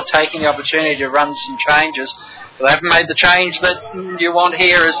teams now taking the opportunity to run some changes. They haven't made the change that you want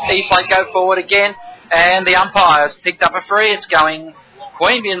here as Eastlake go forward again. And the umpire's picked up a free. It's going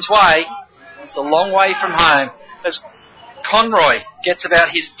Queanbeyan's way. It's a long way from home as Conroy gets about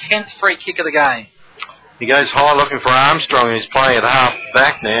his 10th free kick of the game. He goes high looking for Armstrong, who's playing at half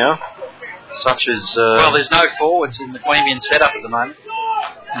back now. Such as... well, there's no forwards in the Queanbeyan setup at the moment.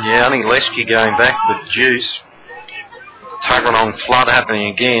 Yeah, only Lesky going back with Juice. Tuggeranong flood happening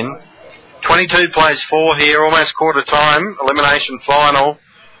again. 22 plays 4 here, almost quarter time. Elimination final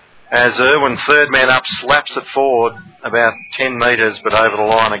as Irwin, third man up, slaps it forward about 10 metres, but over the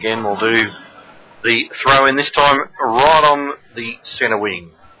line again. Will do the throw in, this time right on the centre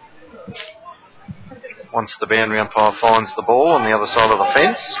wing. Once the boundary umpire finds the ball on the other side of the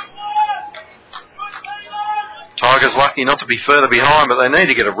fence. Tigers lucky not to be further behind, but they need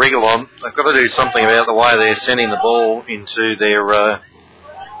to get a wriggle on. They've got to do something about the way they're sending the ball into their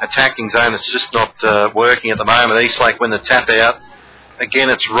attacking zone. It's just not working at the moment. Eastlake win the tap out. Again,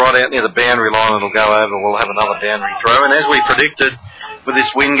 it's right out near the boundary line. It'll go over. We'll have another boundary throw. And as we predicted, with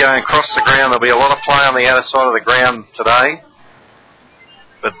this wind going across the ground, there'll be a lot of play on the outer side of the ground today.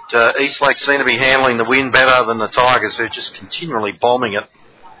 But Eastlake seem to be handling the wind better than the Tigers, who are just continually bombing it.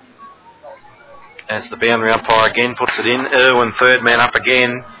 As the boundary umpire again puts it in. Irwin, third man up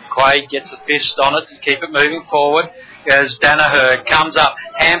again. Quaid gets the fist on it to keep it moving forward. Goes Danaher, comes up,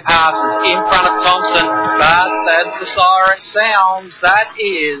 hand passes in front of Thompson, but as the siren sounds, that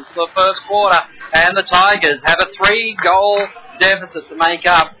is the first quarter, and the Tigers have a 3-goal deficit to make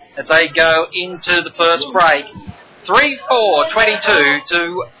up as they go into the first break. 3-4,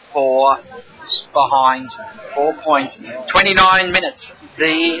 22-4 behind, 4 points, 29 minutes.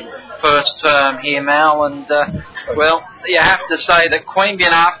 The first term here, Mal, and well, you have to say that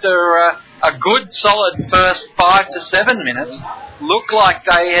Queanbeyan, after a good solid first 5 to 7 minutes, looked like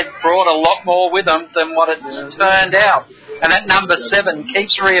they had brought a lot more with them than what it's turned out. And that number 7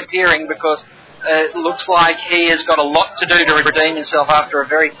 keeps reappearing because it looks like he has got a lot to do to redeem himself after a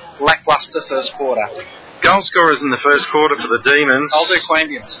very lacklustre first quarter. Goal scorers in the first quarter for the Demons. I'll do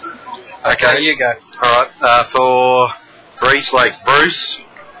Queanbeyan's. Okay, you go. All right, for Eastlake, Bruce,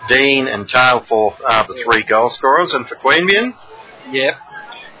 Dean and Tailforth are the 3 goal scorers, and for Queanbeyan? Yep.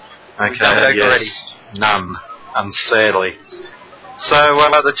 Okay, yes, none, unsadly. So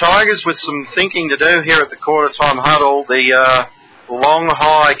the Tigers with some thinking to do here at the quarter time huddle. The long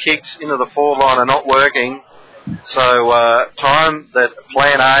high kicks into the forward line are not working. So time that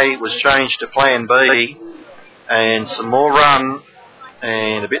plan A was changed to plan B, and some more run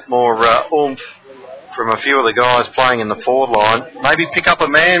and a bit more oomph from a few of the guys playing in the forward line. Maybe pick up a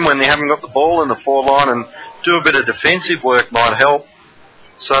man when they haven't got the ball in the forward line and do a bit of defensive work might help,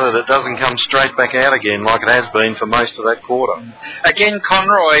 so that it doesn't come straight back out again like it has been for most of that quarter. Again,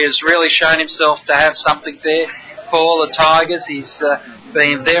 Conroy has really shown himself to have something there for the Tigers. He's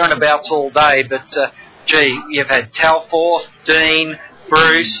been there and abouts all day, but you've had Talforth, Dean,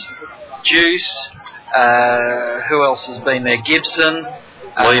 Bruce, Juice, who else has been there? Gibson,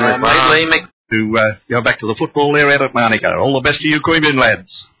 Lee McMahon. To go back to the football there out at Manuka. All the best to you, Queanbeyan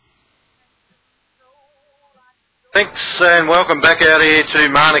lads. Thanks, and welcome back out here to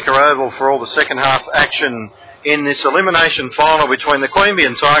Manuka Oval for all the second half action in this elimination final between the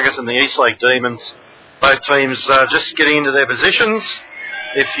Queanbeyan Tigers and the Eastlake Demons. Both teams just getting into their positions.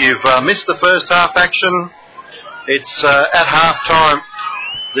 If you've missed the first half action, it's at half time.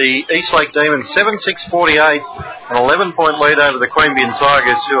 The Eastlake Demons 7-6-48, an 11-point lead over the Queanbeyan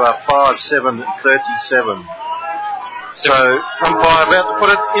Tigers, who are 5-7-37. So, umpire about to put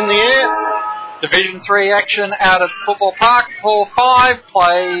it in the air. Division 3 action out at Football Park. 4-5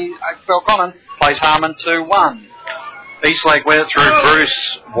 play. Belconnen plays Harmon 2-1. Eastlake went through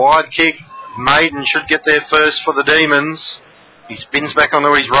Bruce, wide kick. Maiden should get there first for the Demons. He spins back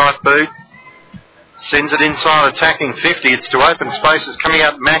onto his right boot. Sends it inside, attacking 50. It's to open spaces. Coming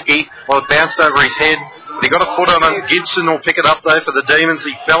out Mackey. Well, it bounced over his head. But he got a foot on it. Gibson will pick it up, though, for the Demons.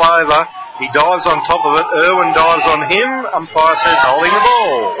 He fell over. He dives on top of it. Irwin dives on him. Umpire says holding the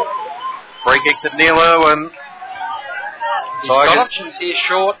ball. Free kick to Neil Irwin. He's got options here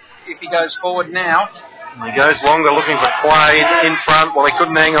short if he goes forward now. He goes longer looking for Quaid in front. Well, he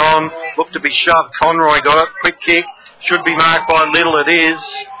couldn't hang on. Looked to be shoved. Conroy got it. Quick kick. Should be marked by Little. It is.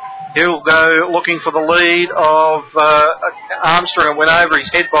 He'll go looking for the lead of Armstrong. It went over his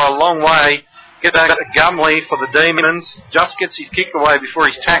head by a long way. Get back to Gumley for the Demons. Just gets his kick away before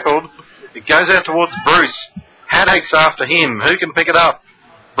he's tackled. It goes out towards Bruce. Haddock's after him. Who can pick it up?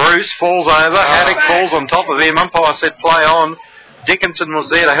 Bruce falls over. Haddock falls on top of him. Umpire said play on. Dickinson was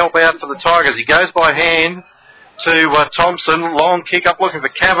there to help out for the Tigers. He goes by hand to Thompson. Long kick up looking for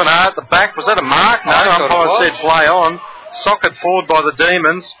Kavanagh at the back. Was that a mark? No, umpire said play on. Socket forward by the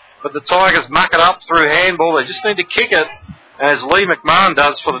Demons, but the Tigers muck it up through handball. They just need to kick it, as Lee McMahon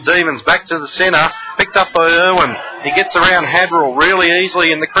does for the Demons. Back to the centre, picked up by Irwin. He gets around Hadrell really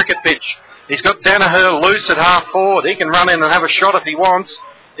easily in the cricket pitch. He's got Danaher loose at half forward. He can run in and have a shot if he wants.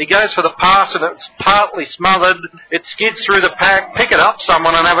 He goes for the pass and it's partly smothered. It skids through the pack. Pick it up,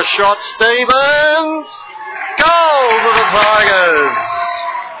 someone, and have a shot. Stevens! Goal for the Tigers!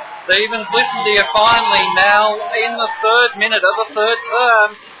 Stevens, listen to you finally now in the 3rd minute of the 3rd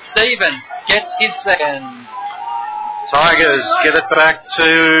term. Stevens gets his second. Tigers get it back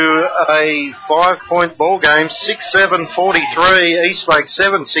to a 5-point ball game. 6-7-43. Eastlake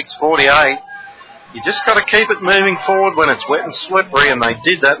 7-6-48. You just got to keep it moving forward when it's wet and slippery, and they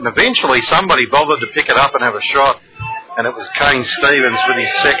did that, and eventually somebody bothered to pick it up and have a shot, and it was Kane Stevens with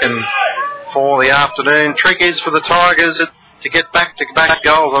his second for the afternoon. Trick is for the Tigers to get back-to-back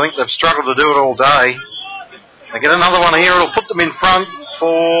goals. I think they've struggled to do it all day. They get another one here. It'll put them in front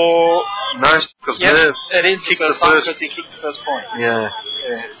for... No, because it is the first time because he kicked the first point. Yeah.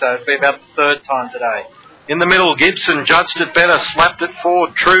 So it'll be about the 3rd time today. In the middle, Gibson judged it better, slapped it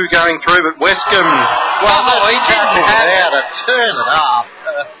forward. True going through, but Westcombe... he didn't have to turn it up.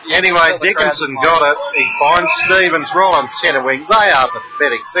 Anyway, Dickinson got it. He finds Stevens right on centre wing. They are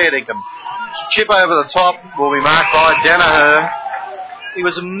pathetic. Fair dinkum. Chip over the top will be marked by Danaher. He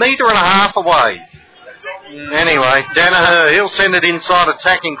was 1.5 metres away. Anyway, Danaher, he'll send it inside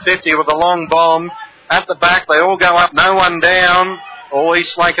attacking 50 with a long bomb. At the back, they all go up, no one down. All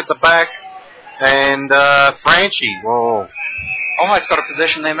Eastlake at the back. And Franchi, whoa. Almost got a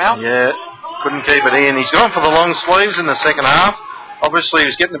possession there, Mal. Yeah, couldn't keep it in. He's gone for the long sleeves in the second half. Obviously, he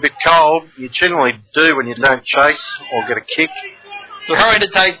was getting a bit cold. You generally do when you don't chase or get a kick. Throwing to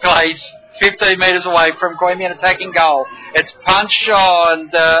take place 15 metres away from Queanbeyan attacking goal. It's punched on.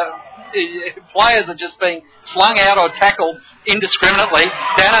 Players are just being slung out or tackled indiscriminately.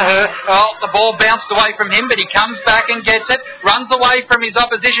 Danaher, the ball bounced away from him, but he comes back and gets it, runs away from his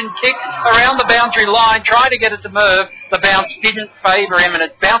opposition, kicks around the boundary line, tried to get it to Merv. The bounce didn't favour him, and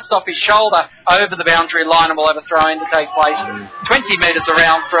it bounced off his shoulder over the boundary line, and will have a throw-in to take place 20 metres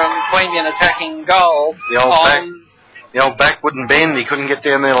around from Queanbeyan attacking goal. The old back wouldn't bend. He couldn't get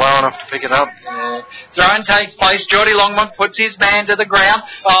down there low enough to pick it up. Throw-in takes place. Geordie Longmont puts his man to the ground.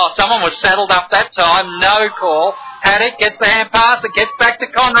 Someone was saddled up that time. No call. Paddock gets the hand pass. It gets back to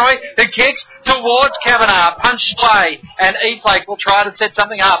Conroy, who kicks towards Kavanagh. Punched away. And Eastlake will try to set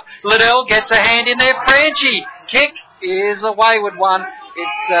something up. Liddell gets a hand in there. Franchi. Kick is a wayward one.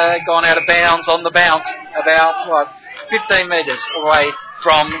 It's gone out of bounds on the bounce. About, 15 metres away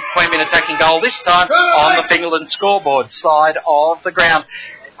from Queanbeyan attacking goal, this time on the Fingleton scoreboard side of the ground.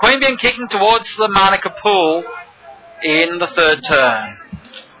 Queanbeyan kicking towards the Manuka pool in the 3rd term.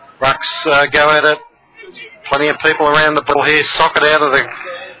 Rucks go at it. Plenty of people around the ball here. Socket out of the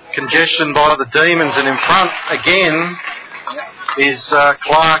congestion by the Demons, and in front again is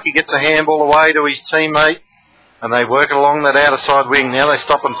Clark. He gets a handball away to his teammate, and they work it along that outer side wing. Now they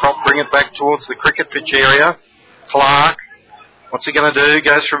stop and pop, bring it back towards the cricket pitch area. Clark, what's he going to do?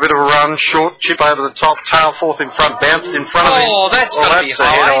 Goes for a bit of a run, short chip over the top, tail forth in front, bounced in front of him. That's got to be a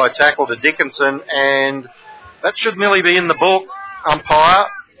head-eye tackle to Dickinson, and that should merely be in the book, umpire,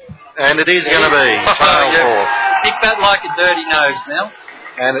 and it is going to be tail forth. Pick that like a dirty nose, Mel.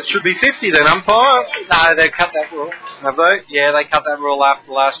 And it should be 50 then, umpire. No, they've cut that rule. Have they? Yeah, they cut that rule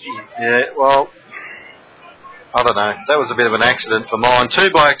after last year. Yeah, well, I don't know. That was a bit of an accident for mine. Two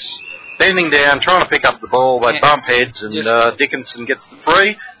blokes bending down, trying to pick up the ball. They bump heads, and Dickinson gets the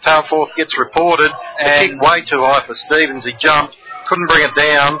free. Tailforth gets reported. The kick way too high for Stevens. He jumped, couldn't bring it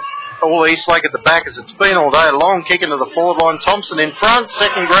down. All Eastlake at the back, as it's been all day. Long kick into the forward line. Thompson in front.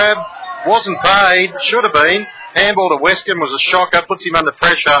 Second grab. Wasn't paid. Should have been. Handball to Westcombe was a shocker. Puts him under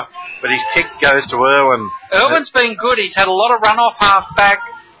pressure. But his kick goes to Irwin. Irwin's been good. He's had a lot of run-off half-back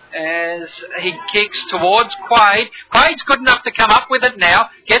as he kicks towards Quaid. Quaid's good enough to come up with it now.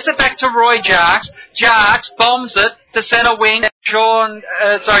 Gets it back to Roy Jarks. Jarks bombs it to centre wing.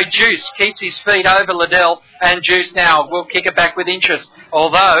 Juice keeps his feet over Liddell, and Juice now will kick it back with interest.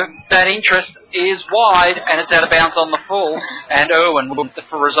 Although that interest is wide, and it's out of bounds on the full, and Irwin will get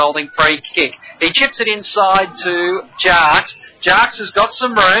the resulting free kick. He chips it inside to Jarks. Jarks has got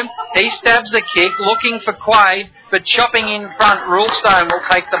some room. He stabs the kick, looking for Quaid, but chopping in front, Rulestone will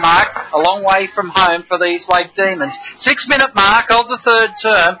take the mark, a long way from home for the Eastlake Demons. 6-minute mark of the 3rd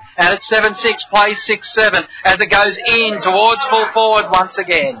term, and it's 7-6, plays 6-7, as it goes in towards full forward once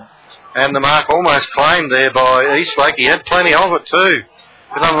again. And the mark almost claimed there by Eastlake. He had plenty of it too.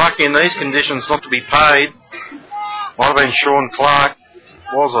 But unlucky in these conditions not to be paid. Might have been Sean Clark.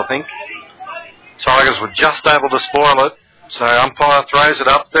 Was, I think. Tigers were just able to spoil it. So umpire throws it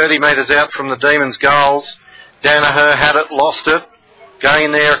up 30 metres out from the Demons' goals. Danaher had it, lost it. Going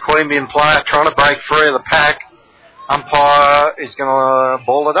in there, a Queanbeyan player trying to break free of the pack. Umpire is going to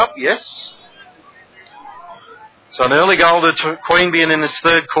ball it up, yes. So an early goal to Queanbeyan in this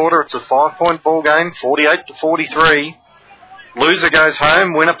third quarter. It's a 5-point ball game, 48-43. Loser goes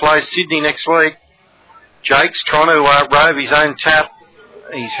home. Winner plays Sydney next week. Jake's trying to rove his own tap.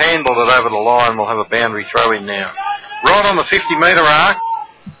 He's handled it over the line. We'll have a boundary throw in now. Right on the 50-metre arc.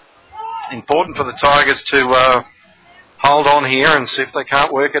 Important for the Tigers to hold on here and see if they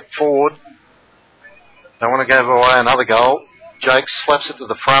can't work it forward. Don't want to give away another goal. Jake slaps it to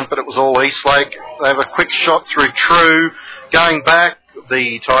the front, but it was all Eastlake. They have a quick shot through True. Going back,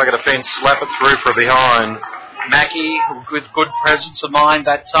 the Tiger defence slap it through for behind. Mackie, with good presence of mind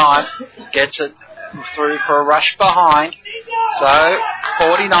that time, gets it through for a rush behind. So,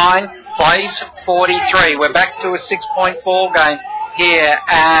 49 plays 43. We're back to a 6-point ball game here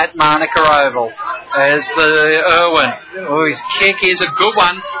at Manuka Oval. As the Irwin, his kick is a good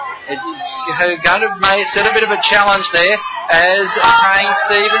one. It's going to set a bit of a challenge there as Kane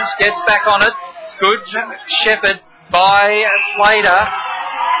Stevens gets back on it. Good shepherd by Slater.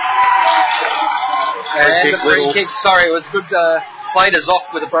 And the free kick, sorry, it was good. Slater's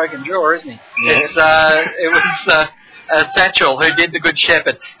off with a broken jaw, isn't he? Yeah. It was Satchel who did the good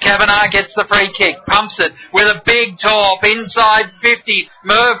shepherd. Kavanagh gets the free kick, pumps it with a big top inside 50.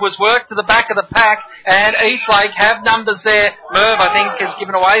 Merv was worked to the back of the pack, and Eastlake have numbers there. Merv, I think, has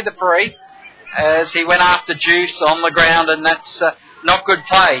given away the free as he went after Juice on the ground, and that's not good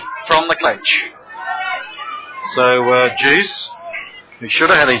play from the coach. So Juice, who should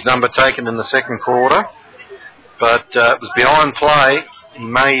have had his number taken in the second quarter, but it was behind play. He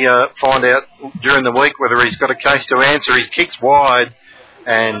may find out during the week whether he's got a case to answer. His kick's wide,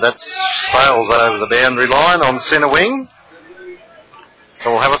 and that sails over the boundary line on centre wing.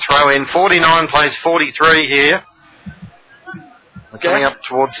 So we'll have a throw in. 49 plays 43 here. We're coming up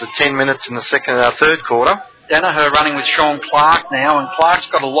towards the 10 minutes in the third quarter. Danaher running with Sean Clark now, and Clark's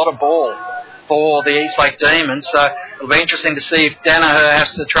got a lot of ball for the Eastlake Demons, so it'll be interesting to see if Danaher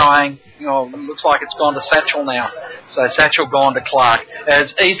has to try and, looks like it's gone to Satchel now. So Satchel gone to Clark.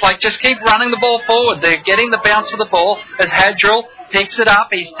 As Eastlake just keep running the ball forward. They're getting the bounce of the ball as Hadrill picks it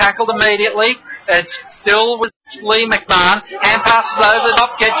up. He's tackled immediately. It's still with Lee McMahon. Hand passes over the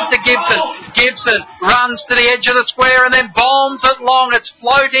top, gets it to Gibson. Gibson runs to the edge of the square and then bombs it long. It's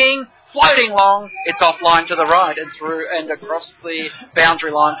floating long. It's offline to the right and through and across the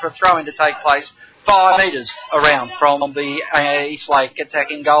boundary line for a throw-in to take place 5 metres around from the Eastlake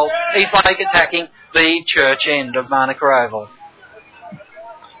attacking goal. Eastlake attacking the church end of Manuka Oval.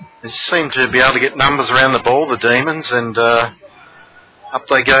 They seem to be able to get numbers around the ball, the Demons, and up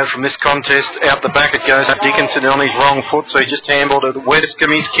they go from this contest. Out the back it goes. Dickinson on his wrong foot, so he just handled it.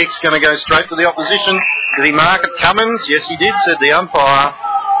 Westcombe, his kick's going to go straight to the opposition. Did he mark it, Cummins? Yes, he did, said the umpire.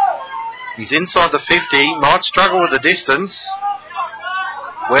 He's inside the 50, might struggle with the distance.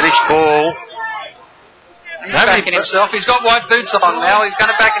 Wettish ball. He's backing himself. He's got white boots on now. He's going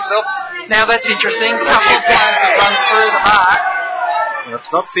to back himself. Now that's interesting. A couple of players that run through the mark. Well,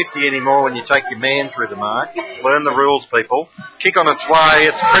 it's not 50 anymore when you take your man through the mark. Learn the rules, people. Kick on its way.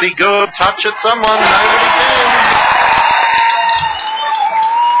 It's pretty good. Touch it, someone. Nobody can.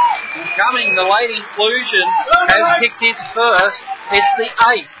 Coming, the late inclusion has kicked his first. It's the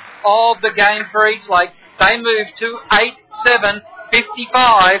 8th of the game for Eastlake. They move to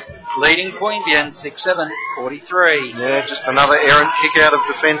 8-7-55, leading Queanbeyan 6-7-43. Yeah, just another errant kick out of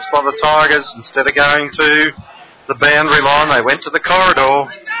defence by the Tigers. Instead of going to the boundary line, they went to the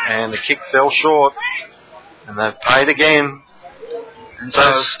corridor, and the kick fell short. And they've paid again. And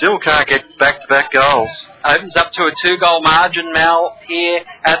so still can't get back-to-back goals. Opens up to a 2-goal margin, Mal, here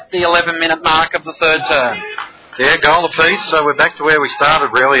at the 11-minute mark of the third term. Yeah, goal apiece, so we're back to where we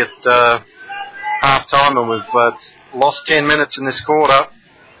started really at half-time, and we've lost 10 minutes in this quarter.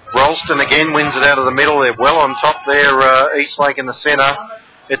 Ralston again wins it out of the middle. They're well on top there, Eastlake in the centre.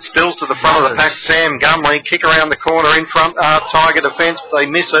 It spills to the front of the pack. Sam Gumley, kick around the corner in front, Tiger defence, but they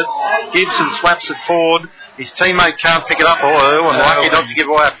miss it. Gibson slaps it forward. His teammate can't pick it up, and lucky not to give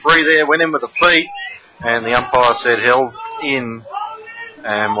away a free there, went in with the feet, and the umpire said held in,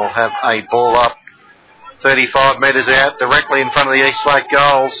 and we'll have a ball up. 35 metres out, directly in front of the Eastlake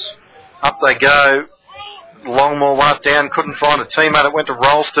goals. Up they go. Longmore went down, couldn't find a teammate. It went to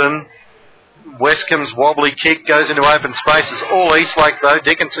Ralston. Westcombe's wobbly kick goes into open spaces. All Eastlake though.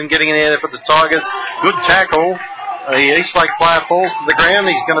 Dickinson getting in there for the Tigers. Good tackle. The Eastlake player falls to the ground.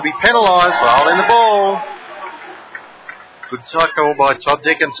 He's going to be penalised for holding the ball. Good tackle by Todd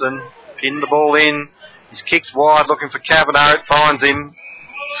Dickinson. Pinned the ball in. His kick's wide, looking for Kavanagh. It finds him.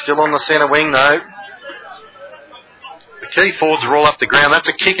 Still on the centre wing, though. The key forwards are all up the ground. That's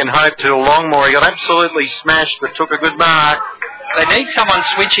a kick and hope to Longmore. He got absolutely smashed, but took a good mark. They need someone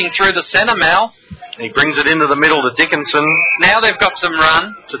switching through the centre, Mal. He brings it into the middle to Dickinson. Now they've got some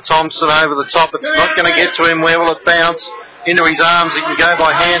run. To Thompson over the top. It's not going to get to him. Where will it bounce? Into his arms. He can go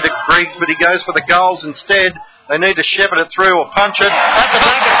by hand to Griggs, but he goes for the goals instead. They need to shepherd it through or punch it. At the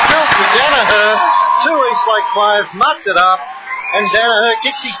back, it's still to Danaher. 2 Eastlake players mucked it up, and Danaher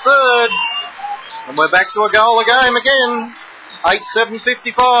kicks his third. And we're back to a goal a game again.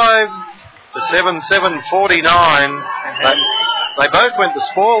 8-7-55 to 7-7-49. They both went to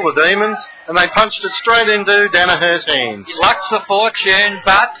spoil the Demons, and they punched it straight into Danaher's hands. Luck's the fortune,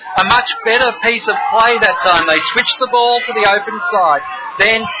 but a much better piece of play that time. They switched the ball to the open side.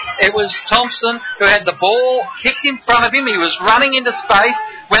 Then it was Thompson who had the ball kicked in front of him. He was running into space.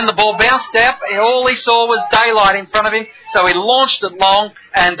 When the ball bounced out, all he saw was daylight in front of him, so he launched it long,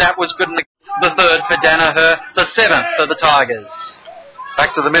 and that was good. The third for Danaher, the 7th for the Tigers.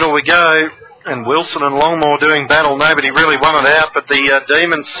 Back to the middle we go. And Wilson and Longmore doing battle. Nobody really won it out, but the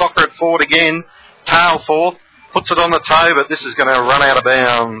Demons soccer it forward again. Tail forth, puts it on the toe, but this is going to run out of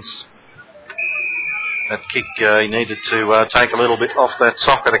bounds. That kick, he needed to take a little bit off that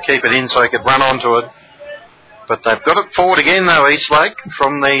soccer to keep it in so he could run onto it. But they've got it forward again, though, Eastlake,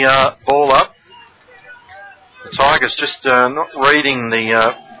 from the ball up. The Tigers just not reading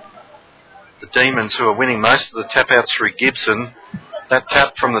the Demons, who are winning most of the tap-outs through Gibson. That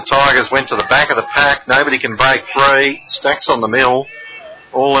tap from the Tigers went to the back of the pack. Nobody can break free. Stacks on the mill.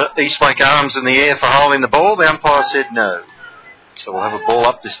 All Eastlake arms in the air for holding the ball. The umpire said no. So we'll have a ball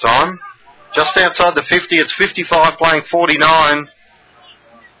up this time. Just outside the 50, it's 55 playing 49.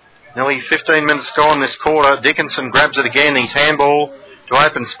 Nearly 15 minutes gone this quarter. Dickinson grabs it again. He's handball to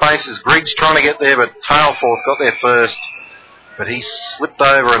open spaces. Griggs trying to get there, but Tailforth got there first. But he slipped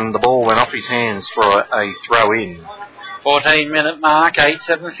over and the ball went off his hands for a throw in. 14-minute mark,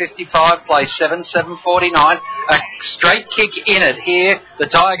 8-7-55, play 7-7-49. A straight kick in it here. The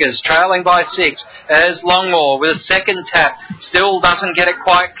Tigers trailing by 6 as Longmore with a second tap. Still doesn't get it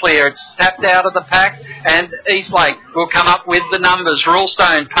quite clear. It's tapped out of the pack and Eastlake will come up with the numbers.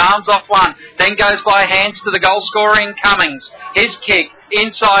 Rulestone palms off one, then goes by hands to the goal scorer in Cummings. His kick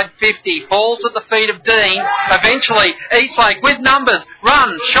inside 50, falls at the feet of Dean. Eventually, Eastlake with numbers,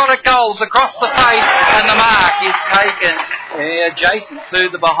 runs, shot at goals across the face, and the mark is taken adjacent to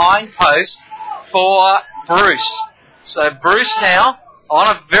the behind post for Bruce. So Bruce now,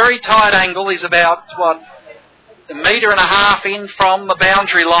 on a very tight angle, is about, a metre and a half in from the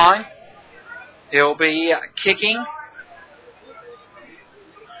boundary line. He'll be kicking.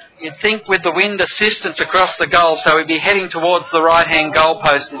 You'd think with the wind assistance across the goal, so he'd be heading towards the right-hand goal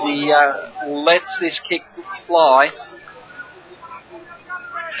post as he lets this kick fly.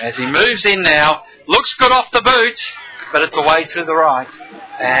 As he moves in now, looks good off the boot, but it's away to the right.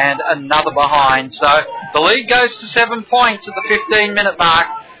 And another behind. So the lead goes to 7 points at the 15-minute mark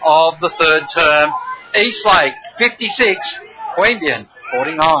of the third term. Eastlake, 56, Queanbeyan,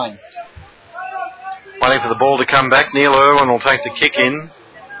 49. Waiting for the ball to come back. Neil Irwin will take the kick in.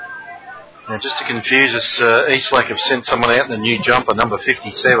 Now, just to confuse us, Eastlake have sent someone out in a new jumper, number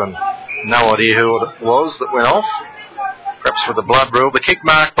 57. No idea who it was that went off. Perhaps for the blood rule. The kick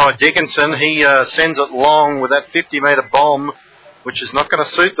marked by Dickinson. He sends it long with that 50-metre bomb, which is not going to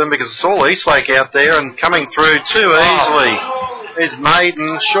suit them because it's all Eastlake out there and coming through too easily. Is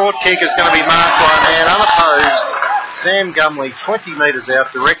Maiden. Short kick is going to be marked by a man unopposed. Sam Gumley, 20 metres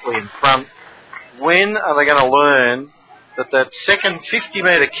out directly in front. When are they going to learn that second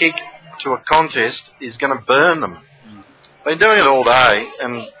 50-metre kick to a contest is going to burn them? Been doing it all day,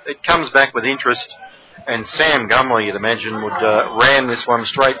 and it comes back with interest. And Sam Gumley, you'd imagine, would ram this one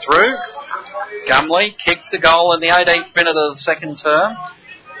straight through. Gumley kicked the goal in the 18th minute of the second term.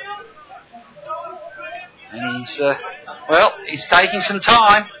 And he's taking some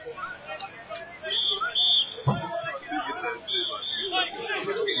time.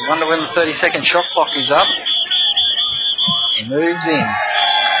 I wonder when the 30-second shot clock is up. He moves in.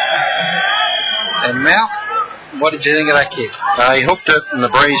 And Mal, what did you think of that kick? He hooked it and the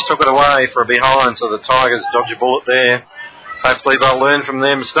breeze took it away for a behind, so the Tigers dodge a bullet there. Hopefully they'll learn from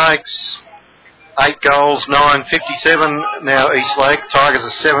their mistakes. 8 goals, 9-57 now Eastlake. Tigers are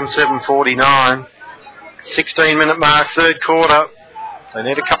 7-7-49. 16-minute mark, third quarter. They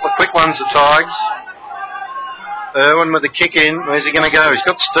need a couple of quick ones, the Tigers. Irwin with the kick in. Where's he going to go? He's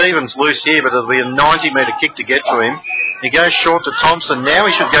got Stevens loose here, but it'll be a 90-metre kick to get to him. He goes short to Thompson. Now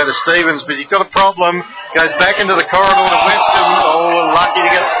he should go to Stevens, but he's got a problem. Goes back into the corridor to Westcombe. Oh, lucky to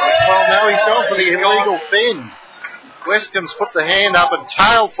get... Well, no, he's gone for the illegal fin. Westcombe's put the hand up and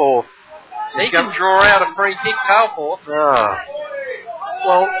tailed forth. He can draw out a free kick, tail forth.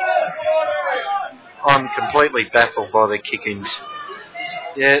 Well, I'm completely baffled by their kick-ins.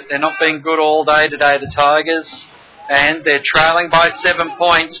 Yeah, they're not being good all day today, the Tigers. And they're trailing by 7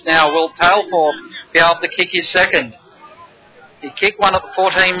 points. Now, will Tailforth be able to kick his second? He kicked one at the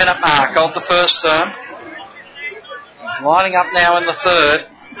 14-minute mark of the first term. He's lining up now in the third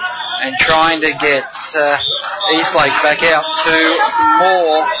and trying to get Eastlake back out to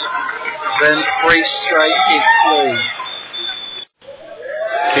more than 3 straight kick lead.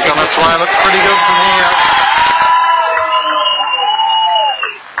 Kick on its way, looks pretty good from here.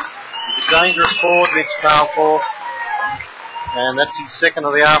 Dangerous forward, Mitch Tailforth. And that's his second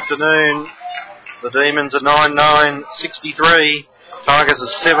of the afternoon. The Demons are 9-9-63. Tigers are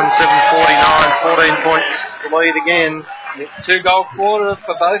 7-7-49. 14 points to lead again. 2-goal quarter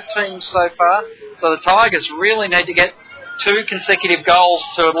for both teams so far. So the Tigers really need to get 2 consecutive goals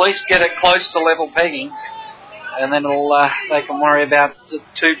to at least get it close to level pegging. And then they can worry about the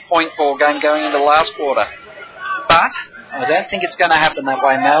 2-point ball game going into the last quarter. But I don't think it's going to happen that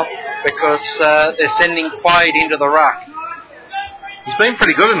way, Mel, because they're sending Quaid into the ruck. He's been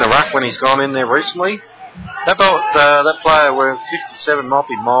pretty good in the ruck when he's gone in there recently. How about that player where 57 might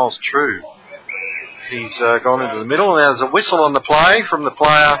be Miles True? He's gone into the middle, and there's a whistle on the play from the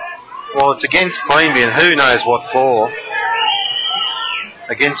player. Well, it's against Queanbeyan, who knows what for.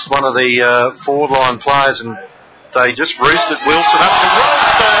 Against one of the forward line players, and they just roosted Wilson up to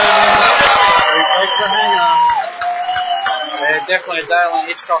Wilson. He takes a hanger. Yeah, definitely a Dale and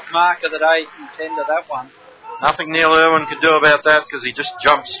Hitchcock marker that A contender, that one. Nothing Neil Irwin could do about that because he just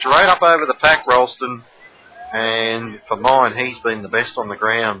jumped straight up over the pack, Ralston. And for mine, he's been the best on the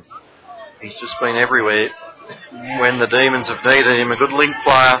ground. He's just been everywhere when the Demons have needed him. A good link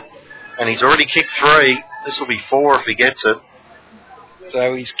player. And he's already kicked 3. This will be 4 if he gets it.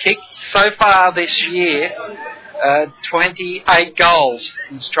 So he's kicked so far this year 28 goals.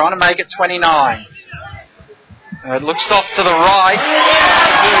 He's trying to make it 29. It looks off to the right. That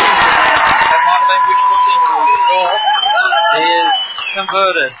might have been wishful thinking. He is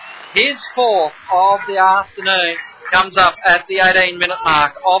converted. His 4th of the afternoon comes up at the 18-minute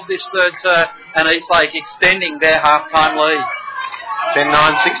mark of this third term, and Eastlake extending their half-time lead.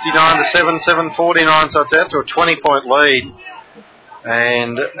 10-9-69 to 7-7-49, so it's out to a 20-point lead.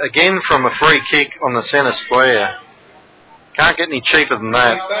 And again from a free kick on the centre square. Can't get any cheaper than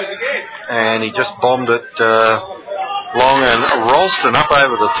that. And he just bombed it long, and Ralston up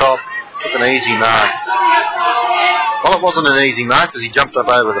over the top took an easy mark. Well, it wasn't an easy mark because he jumped up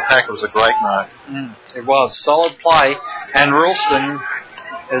over the pack. It was a great mark. It was. Solid play. And Ralston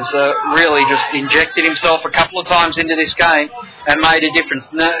has really just injected himself a couple of times into this game and made a difference.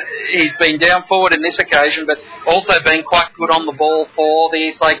 He's been down forward in this occasion, but also been quite good on the ball for the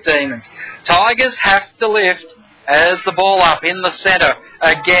Eastlake Demons. Tigers have to lift as the ball up in the centre.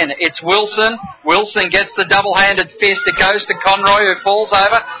 Again, it's Wilson. Wilson gets the double-handed fist. It goes to Conroy, who falls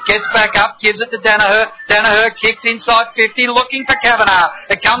over, gets back up, gives it to Danaher. Danaher kicks inside 50, looking for Kavanagh.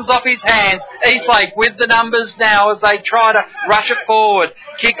 It comes off his hands. Eastlake with the numbers now as they try to rush it forward.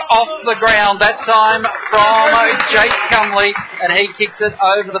 Kick off the ground, that time from Jake Cumley, and he kicks it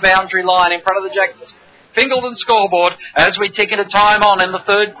over the boundary line in front of the Jackets Fingleton scoreboard as we tick into time on in the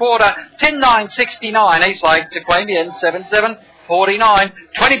third quarter. 10-9-69 Eastlake to Queanbeyan 7-7-49.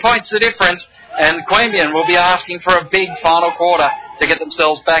 20 points the difference, and Queanbeyan will be asking for a big final quarter to get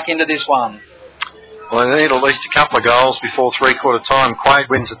themselves back into this one. Well, they need at least a couple of goals before three-quarter time. Quaid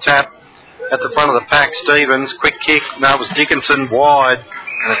wins a tap at the front of the pack. Stevens, quick kick. No, it was Dickinson wide,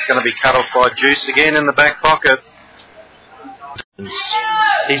 and it's going to be cut off by Juice again in the back pocket.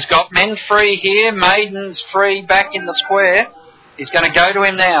 He's got men free here. Maiden's free back in the square. He's going to go to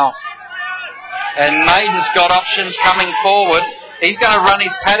him now. And Maiden's got options coming forward. He's going to run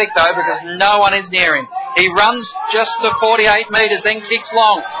his paddock though because no one is near him. He runs just to 48 metres, then kicks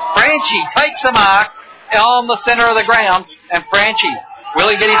long. Franchi takes the mark on the centre of the ground. And Franchi, will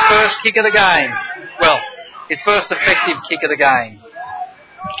he get his first kick of the game? Well, his first effective kick of the game.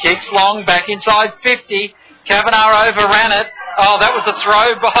 Kicks long, back inside 50. Kavanagh overran it. Oh, that was a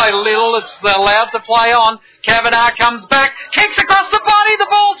throw by Little. It's allowed to play on. Kavanagh comes back, kicks across the body. The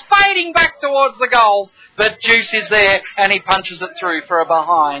ball's fading back towards the goals. But Juice is there, and he punches it through for a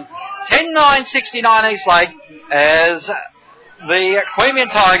behind. 10-9-69 Eastlake as the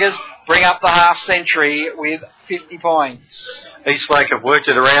Queanbeyan Tigers bring up the half century with 50 points. Eastlake have worked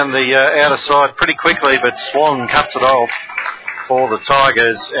it around the outer side pretty quickly, but Swan cuts it off for the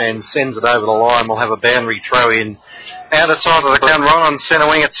Tigers and sends it over the line. We'll have a boundary throw in. Outer side of the ground, right on centre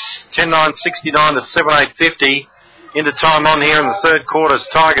wing. It's 10-9-69 to 7-8-50. Into time on here in the third quarters.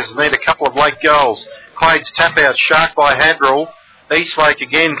 Tigers need a couple of late goals. Quade's tap out, shark by Hadrill. Eastlake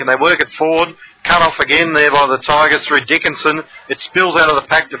again, can they work it forward? Cut off again there by the Tigers through Dickinson. It spills out of the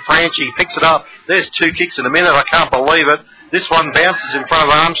pack to Franchi. Picks it up. There's 2 kicks in a minute. I can't believe it. This one bounces in front of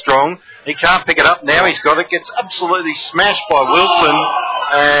Armstrong. He can't pick it up. Now he's got it. Gets absolutely smashed by Wilson.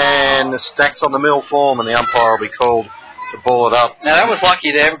 And the Stacks on the mill form, and the umpire will be called to ball it up. Now that was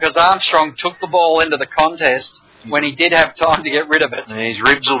lucky there because Armstrong took the ball into the contest when he did have time to get rid of it. And his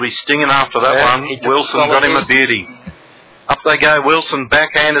ribs will be stinging after that one. Wilson got him a beauty. Up they go. Wilson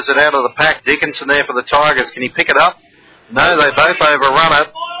backhanders it out of the pack. Dickinson there for the Tigers. Can he pick it up? No, they both overrun it.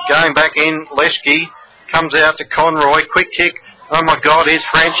 Going back in, Leschke comes out to Conroy. Quick kick. Oh my God, here's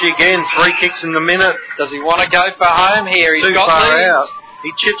Franchi again. 3 kicks in the minute. Does he want to go for home here? He's too got far these. Out.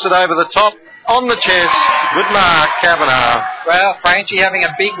 He chips it over the top. On the chest. Good mark, Kavanagh. Well, Franchi having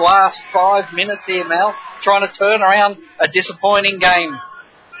a big last 5 minutes here, Mel. Trying to turn around a disappointing game.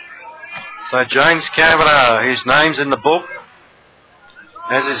 So James Kavanagh, whose name's in the book,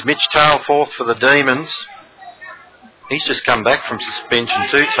 as is Mitch Tailforth for the Demons. He's just come back from suspension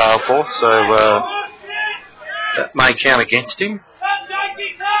too, Tailforth, so that may count against him.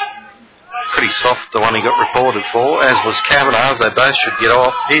 Pretty soft, the one he got reported for, as was Kavanagh's. They both should get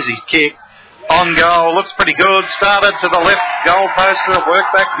off. Here's his kick. On goal, looks pretty good. Started to the left goal post and it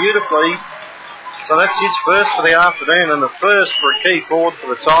worked back beautifully. So that's his first for the afternoon and the first for a key forward for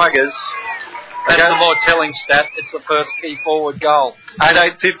the Tigers. That's the more telling stat. It's the first key forward goal.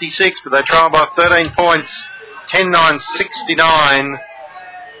 8-8-56, but they trail by 13 points. 10-9-69.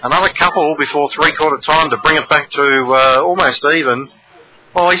 Another couple before three-quarter time to bring it back to almost even.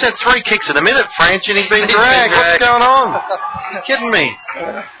 Well, he's had 3 kicks in a minute, French, and he's been dragged. What's going on? Are you kidding me?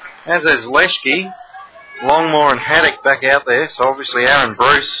 As is Leschke. Longmore and Haddock back out there, so obviously Aaron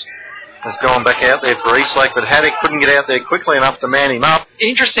Bruce has gone back out there for Eastlake, but Haddock couldn't get out there quickly enough to man him up.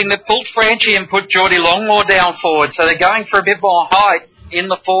 Interesting, they pulled Franchi and put Geordie Longmore down forward, so they're going for a bit more height in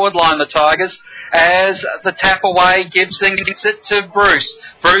the forward line, the Tigers. As the tap away, Gibson gives it to Bruce.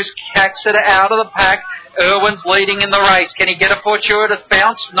 Bruce kicks it out of the pack. Irwin's leading in the race. Can he get a fortuitous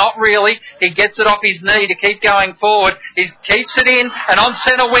bounce? Not really. He gets it off his knee to keep going forward. He keeps it in, and on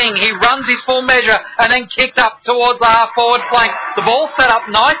centre wing, he runs his full measure and then kicks up towards the half-forward flank. The ball set up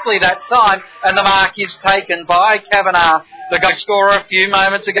nicely that time, and the mark is taken by Kavanagh, the goal scorer a few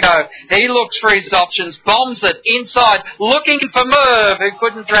moments ago. He looks for his options, bombs it inside, looking for Merv, who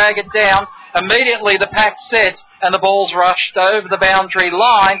couldn't drag it down. Immediately the pack sets, and the ball's rushed over the boundary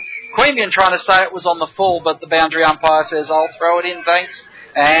line. Queanbeyan trying to say it was on the full, but the boundary umpire says, I'll throw it in, thanks.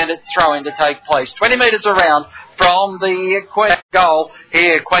 And it's throw-in to take place. 20 metres around from the goal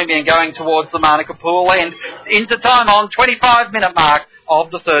here. Queanbeyan going towards the Manuka pool end. Into time on 25-minute mark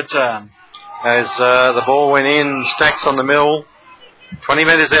of the third term. As the ball went in, Stacks on the mill. 20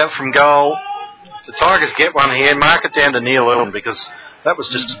 metres out from goal. If the Tigers get one here, mark it down to Neil Irwin, because that was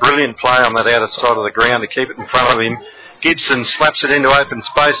just brilliant play on that outer side of the ground to keep it in front of him. Gibson slaps it into open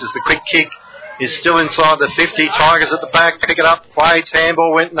spaces. The quick kick is still inside the 50. Tigers at the back. Pick it up. Quade's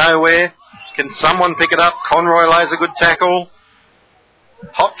handball went nowhere. Can someone pick it up? Conroy lays a good tackle.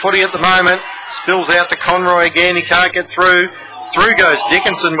 Hot footy at the moment. Spills out to Conroy again. He can't get through. Through goes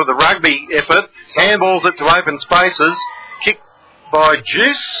Dickinson with the rugby effort. Handballs it to open spaces. Kick by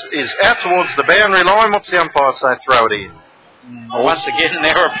Juice is out towards the boundary line. What's the umpire say? Throw it in. Once again,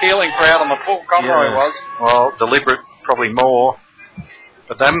 they were appealing for out on the full. Conroy was. Well, deliberate. Probably more.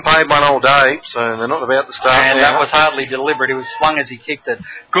 But they haven't played one all day, so they're not about to start. And that was hardly deliberate. It was slung as he kicked it.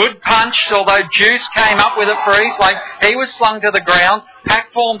 Good punch, although Juice came up with it for Eastlake. He was slung to the ground.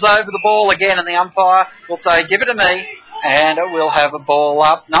 Pack forms over the ball again, and the umpire will say, give it to me, and we'll have a ball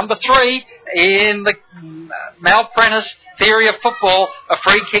up. Number 3 in the Mal Prentice theory of football. A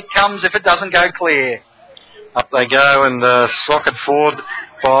free kick comes if it doesn't go clear. Up they go, and socket forward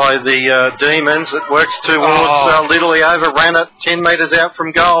by the Demons. It works towards Little. He overran it 10 metres out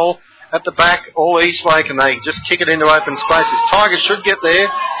from goal. At the back, all Eastlake, and they just kick it into open spaces. Tigers should get there.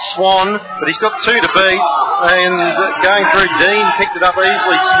 Swan, but he's got 2 to beat. And going through, Dean picked it up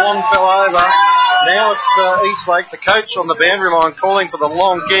easily. Swan fell over. Now it's Eastlake, the coach on the boundary line, calling for the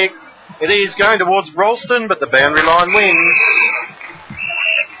long kick. It is going towards Ralston, but the boundary line wins.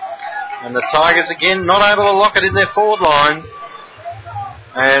 And the Tigers again not able to lock it in their forward line.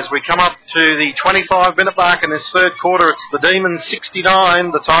 As we come up to the 25-minute mark in this third quarter, it's the Demons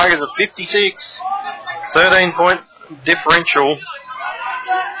 69, the Tigers at 56. 13-point differential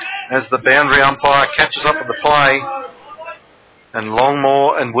as the boundary umpire catches up with the play. And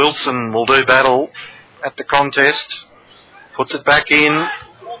Longmore and Wilson will do battle at the contest. Puts it back in.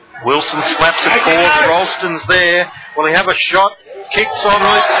 Wilson slaps it forward. Ralston's there. Will he have a shot? Kicks on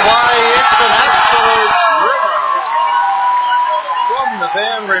its way. It's an absolute river from the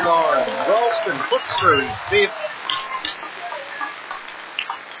boundary line. Ralston puts through his fifth.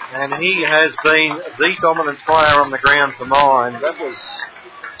 And he has been the dominant player on the ground for mine. That was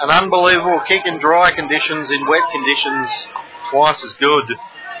an unbelievable kick in dry conditions, in wet conditions, twice as good.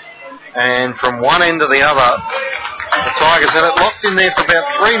 And from one end to the other, the Tigers had it locked in there for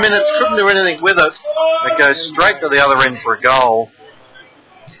about 3 minutes, couldn't do anything with it. It goes straight to the other end for a goal.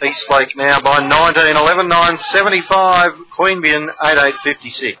 Eastlake now by 19, 11-9-75, Queanbeyan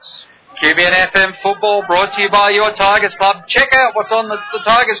 8-8-56. QBN FM football brought to you by your Tigers Club. Check out what's on the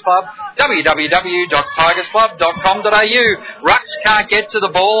Tigers Club, www.tigersclub.com.au. Rux can't get to the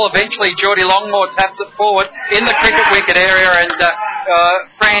ball. Eventually, Geordie Longmore taps it forward in the cricket wicket area, and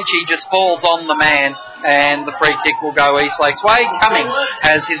Franchi just falls on the man, and the free kick will go Eastlake's way. Cummings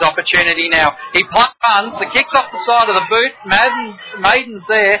has his opportunity now. He runs, the kick's off the side of the boot. Maiden's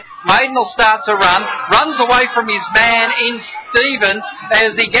there. Maiden will start to run. Runs away from his man in Stevens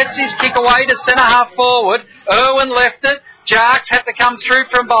as he gets his kick away to centre half forward. Irwin left it. Jarks had to come through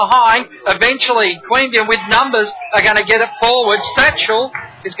from behind. Eventually, Queanbeyan with numbers are going to get it forward. Satchel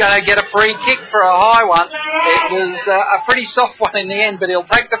is going to get a free kick for a high one. It was a pretty soft one in the end, but he'll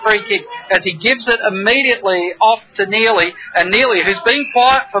take the free kick as he gives it immediately off to Neely. And Neely, who's been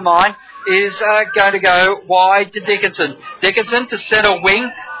quiet for mine, is going to go wide to Dickinson. Dickinson to centre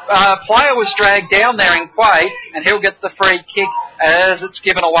wing. Player was dragged down there in Quaid, and he'll get the free kick as it's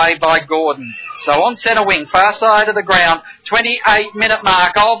given away by Gordon. So on centre wing, far side of the ground, 28-minute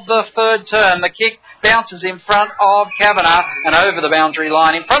mark of the third term. The kick bounces in front of Kavanagh and over the boundary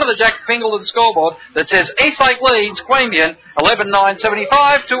line in front of the Jack Pingleton scoreboard that says Eastlake leads Queanbeyan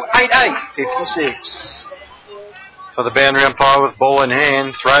 11-9-75 to 8-8-56. For the boundary umpire with ball in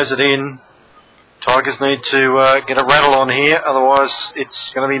hand, throws it in. Tigers need to get a rattle on here, otherwise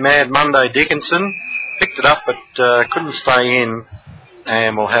it's going to be Mad Monday. Dickinson picked it up but couldn't stay in,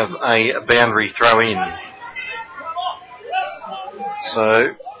 and we'll have a boundary throw in.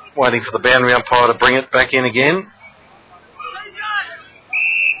 So, waiting for the boundary umpire to bring it back in again.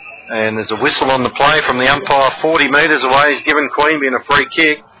 And there's a whistle on the play from the umpire 40 metres away. He's given Queanbeyan a free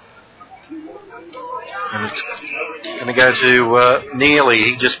kick. And it's going to go to Neely.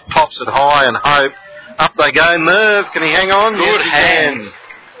 He just pops it high and hope. Up they go. Merv, can he hang on? Good yes, he hands. can.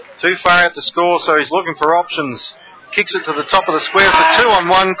 Too far out to score, so he's looking for options. Kicks it to the top of the square for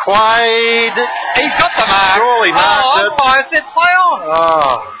 2-on-1. Quaid. He's got the mark. Surely marked it. Umpire said play on.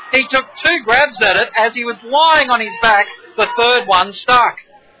 Oh. He took 2 grabs at it as he was lying on his back. The third one stuck.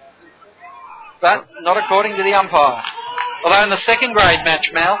 But not according to the umpire. Although in the second grade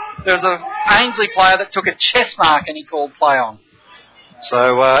match, Mal, there was a Ainsley player that took a chest mark and he called play on.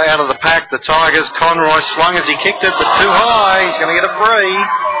 So out of the pack, the Tigers. Conroy swung as he kicked it, but too high. He's going to get a free.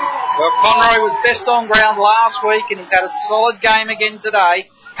 Well, Conroy was best on ground last week and he's had a solid game again today.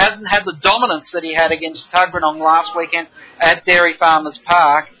 Hasn't had the dominance that he had against Tuggeranong last weekend at Dairy Farmers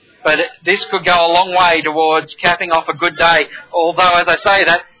Park. But this could go a long way towards capping off a good day. Although, as I say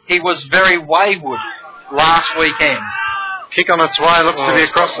that, he was very wayward last weekend. Kick on its way, looks to be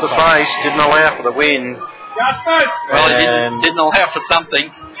across the face, didn't allow for the win. Well, he didn't allow for something.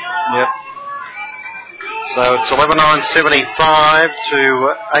 Yep. So it's 11-9-75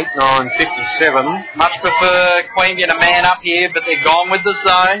 to 8-9-57. Much prefer Queanbeyan a man up here, but they're gone with the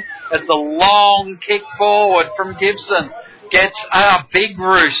zone as the long kick forward from Gibson gets a big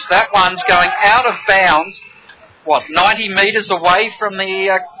roost. That one's going out of bounds, 90 metres away from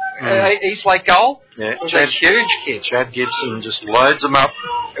the Eastlake goal? Yeah, it was a huge kick. Chad Gibson just loads them up.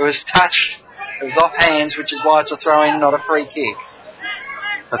 It was touched. It was off hands, which is why it's a throw-in, not a free kick.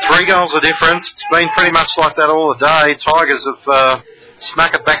 The 3 goals are difference. It's been pretty much like that all the day. Tigers have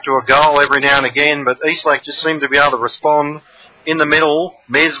snuck it back to a goal every now and again, but Eastlake just seemed to be able to respond. In the middle,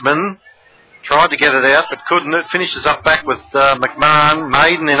 Mesman tried to get it out, but couldn't. It finishes up back with McMahon.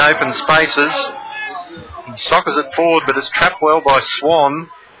 Maiden in open spaces. He soccers it forward, but it's trapped well by Swan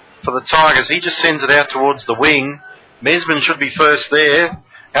for the Tigers. He just sends it out towards the wing. Mesman should be first there.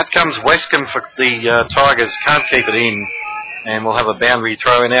 Out comes Westcombe for the Tigers. Can't keep it in. And we'll have a boundary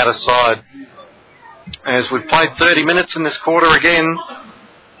throw in out of side. As we've played 30 minutes in this quarter again,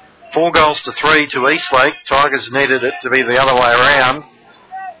 4 goals to 3 to Eastlake. Tigers needed it to be the other way around.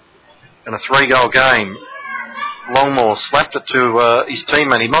 in a 3-goal game. Longmore slapped it to his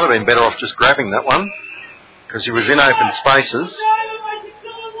teammate. He might have been better off just grabbing that one because he was in open spaces.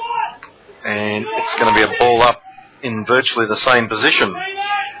 And it's going to be a ball up in virtually the same position.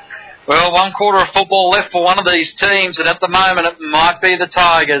 Well, 1 quarter of football left for one of these teams, and at the moment it might be the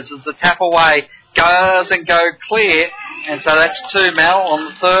Tigers as the tap away doesn't go clear. And so that's 2, Mel. On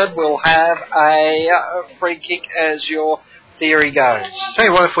the third, we'll have a free kick as your theory goes. Tell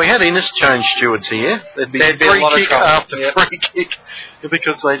you what, if we had interchange stewards here, there'd be free kick after free kick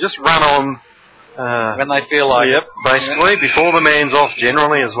because they just run on when they feel like it. Basically, before the man's off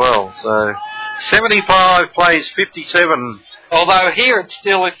generally as well. So 75 plays 57. Although here it's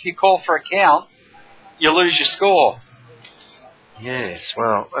still, if you call for a count, you lose your score. Yes,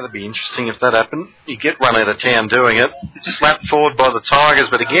 well, that'd be interesting if that happened. You get run out of town doing it. Slapped forward by the Tigers,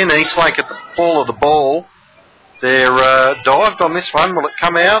 but again, Eastlake at the ball of the ball. They're dived on this one. Will it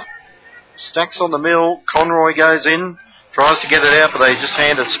come out? Stacks on the mill. Conroy goes in. Tries to get it out, but they just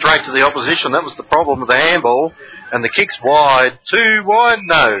hand it straight to the opposition. That was the problem with the handball. And the kick's wide. Too wide?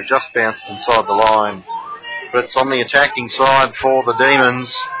 No, just bounced inside the line. But it's on the attacking side for the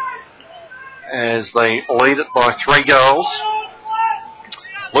Demons as they lead it by 3 goals.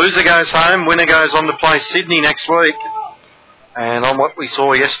 Loser goes home. Winner goes on to play Sydney next week. And on what we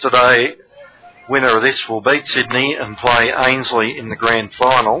saw yesterday, winner of this will beat Sydney and play Ainslie in the grand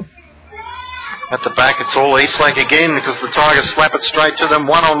final. At the back, it's all Eastlake again because the Tigers slap it straight to them.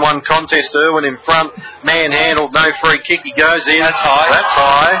 1-on-1 contest. Irwin in front. Man-handled. No free kick. He goes in. That's high. That's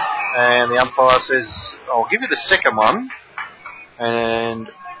high. And the umpire says, I'll give you the second one. And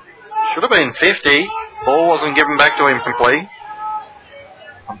should have been 50. Ball wasn't given back to him quickly.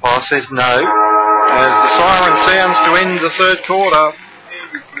 Umpire says no. As the siren sounds to end the third quarter.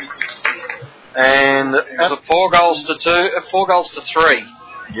 And it's 4 goals to 2, 4 goals to 3.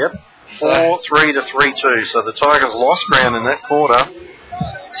 Yep. 4-3 to 3-2. So the Tigers lost ground in that quarter.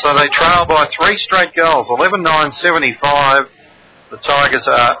 So they trail by 3 straight goals. 11-9-75. The Tigers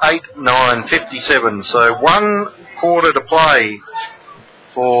are 8-9-57. So 1 quarter to play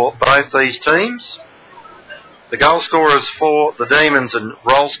for both these teams. The goal scorers for the Demons and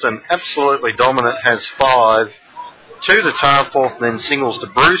Ralston, absolutely dominant, has 5. 2 to Tarforth and then singles to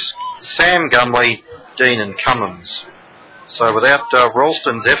Bruce, Sam Gumley, Dean and Cummins. So without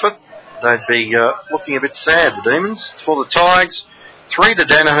Ralston's effort, they'd be looking a bit sad, the Demons. For the Tigers, 3 to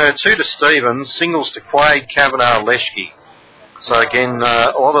Danaher, 2 to Stevens, singles to Quaid, Kavanagh, Leschke. So again,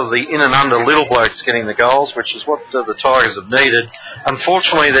 a lot of the in and under little blokes getting the goals, which is what the Tigers have needed.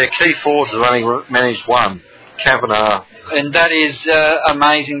 Unfortunately, their key forwards have only managed 1, Kavanagh. And that is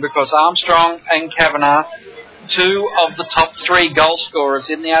amazing because Armstrong and Kavanagh, 2 of the top 3 goal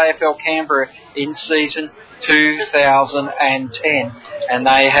scorers in the AFL Canberra in season 2010. And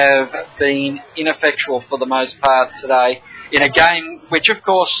they have been ineffectual for the most part today in a game which, of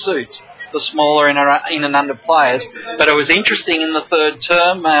course, suits the smaller in and under players. But it was interesting in the third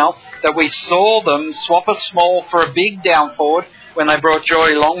term, Mal, that we saw them swap a small for a big down forward when they brought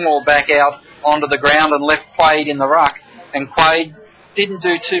Jory Longmore back out onto the ground and left Quaid in the ruck. And Quaid didn't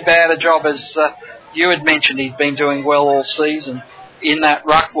do too bad a job, as you had mentioned. He'd been doing well all season in that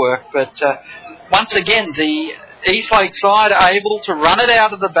ruck work. But once again, the Eastlake side are able to run it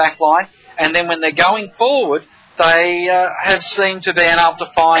out of the back line, and then when they're going forward, they have seemed to be able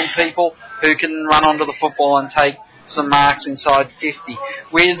to find people who can run onto the football and take some marks inside 50.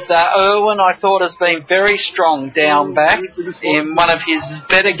 With Irwin, I thought has been very strong down back. In one of his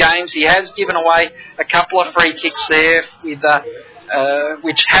better games, he has given away a couple of free kicks there, with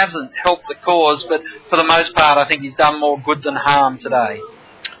which hasn't helped the cause, but for the most part, I think he's done more good than harm today.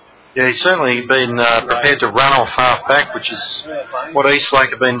 Yeah, he's certainly been prepared to run off half-back, which is what Eastlake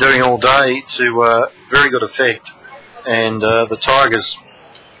have been doing all day to very good effect. And the Tigers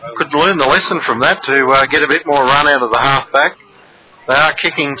could learn the lesson from that to get a bit more run out of the half-back. They are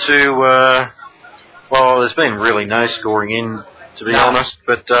kicking to, well, there's been really no scoring in, to be honest.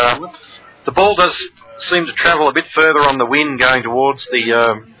 But the ball does seem to travel a bit further on the wind going towards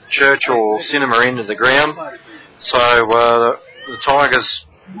the church or cinema end of the ground. So the Tigers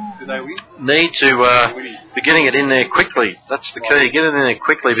need to be getting it in there quickly. That's the key. Get it in there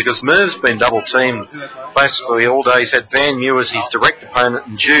quickly because Merv's been double teamed basically all day. He's had Van Mew as his direct opponent,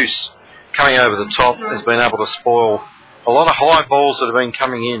 and Juice coming over the top has been able to spoil a lot of high balls that have been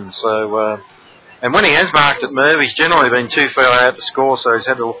coming in. So, and when he has marked at Merv, he's generally been too far out to score, so he's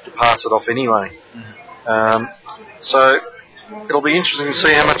had to look to pass it off anyway. So it'll be interesting to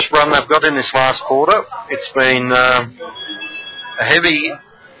see how much run they've got in this last quarter. It's been a heavy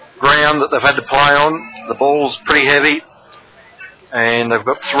ground that they've had to play on. The ball's pretty heavy. and they've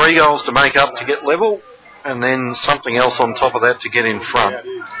got 3 goals to make up to get level, and then something else on top of that to get in front.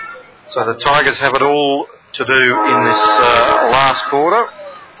 So the Tigers have it all to do in this last quarter.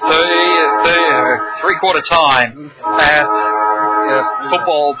 Three-quarter time at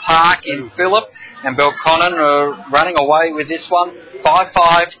Football Park in Phillip, and Belconnen are running away with this one.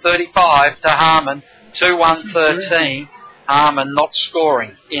 5-5-35 to Harmon, 2-1-13. Harmon not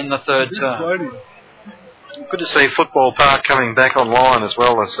scoring in the third term. Good to see Football Park coming back online as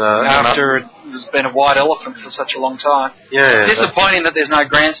well as after it's been a white elephant for such a long time. Yeah, disappointing that there's no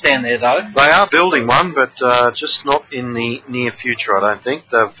grandstand there though. They are building one, but just not in the near future. I don't think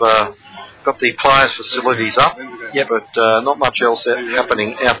they've got the players' facilities up. Yep. But not much else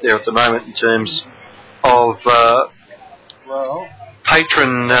happening out there at the moment in terms of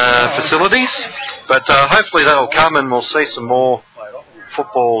patron facilities. But hopefully that'll come, and we'll see some more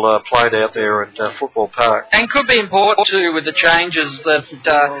football played out there at Football Park. And could be important too with the changes that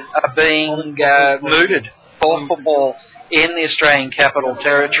are being mooted for football in the Australian Capital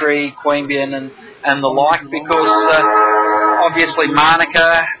Territory, Queanbeyan and the like, because obviously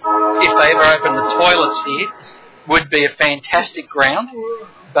Manuka, if they ever open the toilets here, would be a fantastic ground.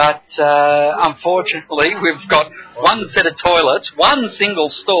 But unfortunately we've got one set of toilets, one single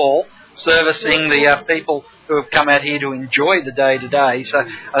stall servicing the people who have come out here to enjoy the day-to-day. So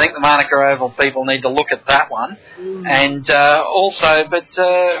I think the Manuka Oval people need to look at that one. And also, but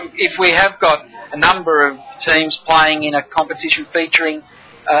if we have got a number of teams playing in a competition featuring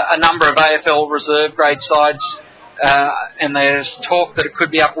a number of AFL reserve grade sides, and there's talk that it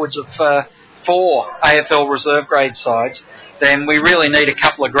could be upwards of 4 AFL reserve grade sides, then we really need a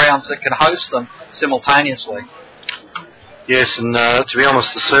couple of grounds that can host them simultaneously. Yes, and to be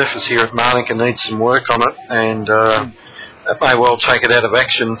honest, the surface here at Manuka needs some work on it, and that may well take it out of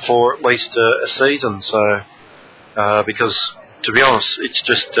action for at least a season. So, because to be honest, it's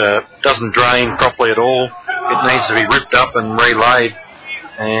just doesn't drain properly at all. It needs to be ripped up and relaid,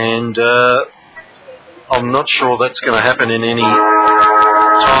 and I'm not sure that's going to happen in any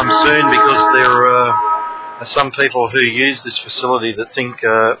time soon, because there are some people who use this facility that think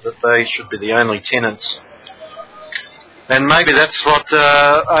that they should be the only tenants. And maybe that's what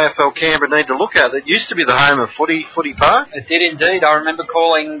AFL Canberra need to look at. It used to be the home of Footy Park. It did indeed. I remember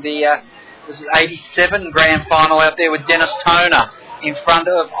calling the 87 grand final out there with Dennis Toner in front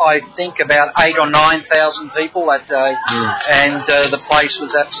of, I think, about 8,000 or 9,000 people that day. And the place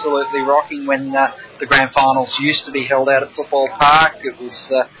was absolutely rocking when the grand finals used to be held out at Football Park. It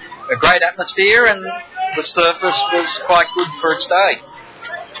was a great atmosphere, and the surface was quite good for its day.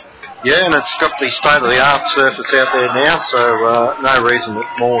 Yeah, and it's got the state-of-the-art surface out there now, so no reason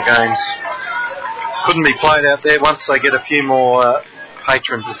that more games couldn't be played out there once they get a few more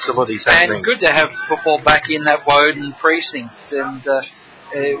patron facilities happening. And good to have football back in that Woden precinct. And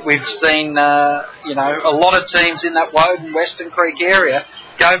we've seen, a lot of teams in that Woden, Western Creek area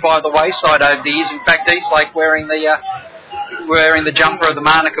go by the wayside over the years. In fact, Eastlake wearing the jumper of the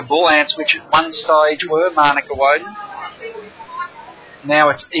Manuka Bull Ants, which at one stage were Manuka Woden. Now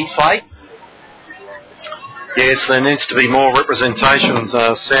it's Eastlake. Yes, there needs to be more representations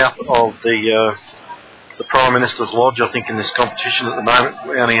south of the Prime Minister's Lodge, I think, in this competition at the moment.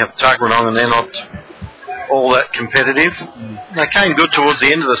 We only have Tuggeranong, and they're not all that competitive. They came good towards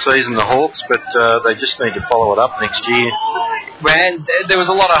the end of the season, the Hawks, but they just need to follow it up next year. And there was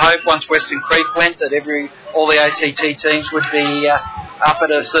a lot of hope once Western Creek went that all the ACT teams would be up at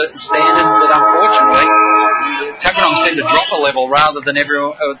a certain standard, but unfortunately Tuggeranong seemed to drop a level rather than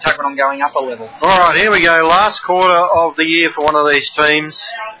Tuggeranong going up a level. Alright, here we go. Last quarter of the year for one of these teams.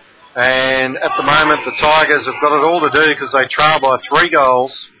 And at the moment the Tigers have got it all to do because they trail by 3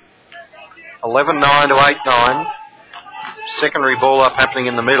 goals. 11-9 to 8-9. Secondary ball up happening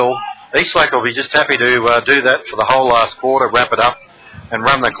in the middle. Eastlake will be just happy to do that for the whole last quarter, wrap it up and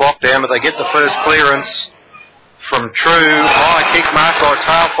run the clock down. But they get the first clearance from True. High kick marked by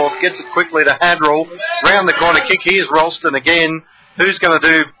Tailforth. Gets it quickly to Hadrell. Round the corner kick. Here's Ralston again. Who's going to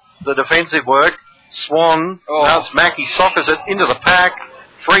do the defensive work? Swan. Now it's Mackie. Soccers it into the pack.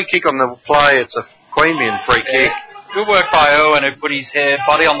 Free kick on the play. It's a Queanbeyan free kick. Good work by Owen, who put his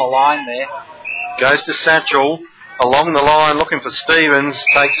body on the line there. Goes to Satchel. Along the line looking for Stevens.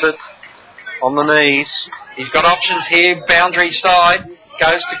 Takes it on the knees. He's got options here. Boundary side.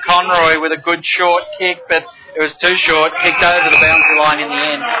 Goes to Conroy with a good short kick, but it was too short. Kicked over the boundary line in the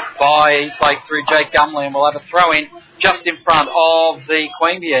end by Eastlake through Jake Gumley, and we'll have a throw in just in front of the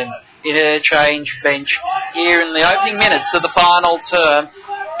Queanbeyan interchange bench here in the opening minutes of the final term.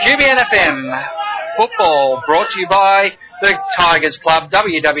 QBN FM football brought to you by the Tigers Club,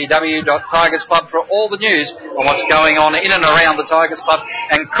 www.tigersclub for all the news on what's going on in and around the Tigers Club.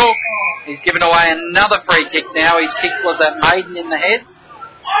 And Cook, he's given away another free kick now. His kick was that Maiden in the head.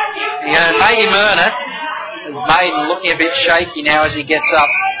 He made him earn it. There's Maiden looking a bit shaky now as he gets up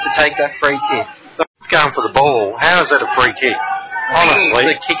to take that free kick. Going for the ball. How is that a free kick? Honestly.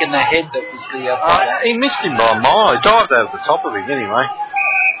 The kick in the head that was the... he missed him by a mile. He dived over the top of him anyway.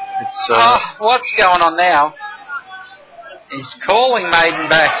 What's going on now? He's calling Maiden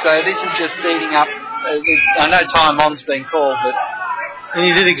back, so this is just speeding up. I know time on's been called, but... And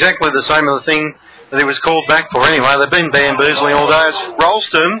he did exactly the same other thing that he was called back for anyway. They've been bamboozling all day. It's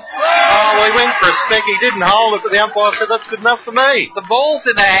Ralston. He went for a spec. He didn't hold it, but the umpire said that's good enough for me. The ball's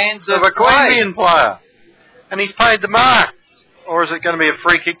in the hands of a Queanbeyan player. And he's paid the mark. Or is it going to be a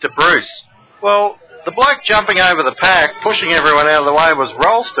free kick to Bruce? Well, the bloke jumping over the pack, pushing everyone out of the way was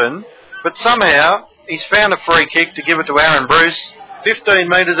Ralston, but somehow he's found a free kick to give it to Aaron Bruce, 15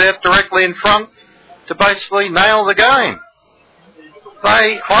 metres out directly in front, to basically nail the game.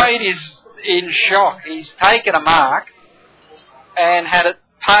 Quaid is in shock. He's taken a mark and had it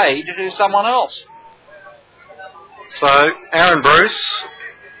paid to someone else. So, Aaron Bruce,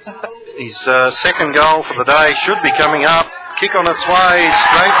 his second goal for the day should be coming up. Kick on its way,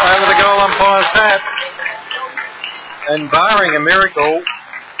 straight over the goal umpire's hat. And barring a miracle,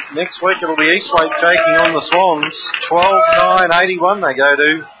 next week it'll be Eastlake taking on the Swans. 12-9-81 they go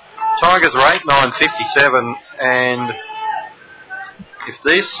to. Tigers are 8-9-57, and if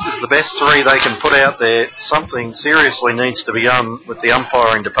this is the best three they can put out there, something seriously needs to be done with the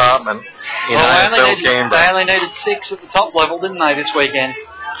umpiring department in AFL Canberra. They only needed 6 at the top level, didn't they, this weekend?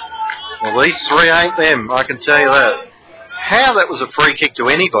 Well, these three ain't them, I can tell you that. How that was a free kick to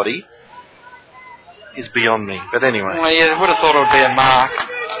anybody is beyond me. But anyway. Well, you would have thought it would be a mark.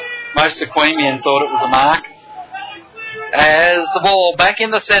 Most of Queanbeyan thought it was a mark. As the ball back in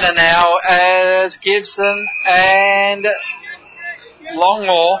the centre now as Gibson and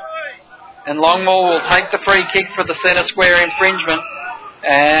Longmore. And Longmore will take the free kick for the centre square infringement.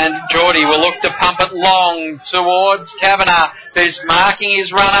 And Geordie will look to pump it long towards Kavanagh, who's marking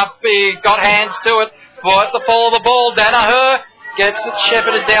his run up. He got hands to it. But the fall of the ball, Danaher gets it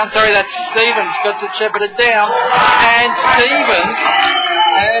shepherded down. Sorry, that's Stevens gets it shepherded down. And Stevens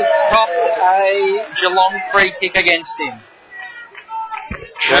has copped a Geelong free kick against him.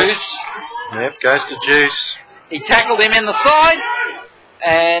 Juice. Yep, goes to Juice. He tackled him in the side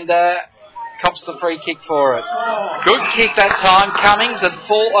and cops the free kick for it. Good kick that time. Cummings at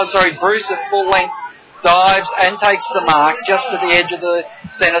Bruce at full length dives and takes the mark just to the edge of the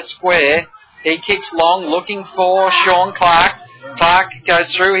centre square. He kicks long, looking for Sean Clark. Clark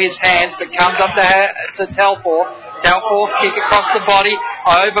goes through his hands, but comes up to Telforth. Telforth kick across the body.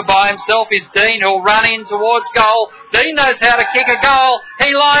 Over by himself is Dean, who'll run in towards goal. Dean knows how to kick a goal.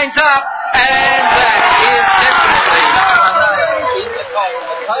 He lines up, and that is definitely in the coffin.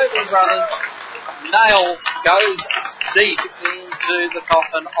 The Coburn brothers nail goes deep into the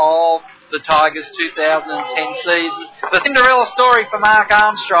coffin of the Tigers' 2010 season. The Cinderella story for Mark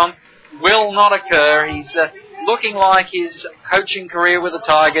Armstrong will not occur. He's looking like his coaching career with the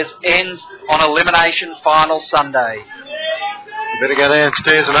Tigers ends on Elimination Final Sunday. You better go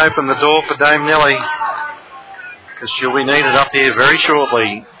downstairs and open the door for Dame Nellie, because she'll be needed up here very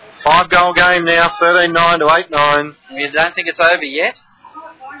shortly. 5-goal game now, 13-9 to 8-9. You don't think it's over yet?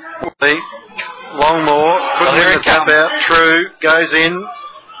 Longmore couldn't get the tap out. True goes in,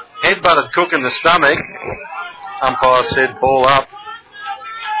 headbutted Cook in the stomach. Umpire said ball up.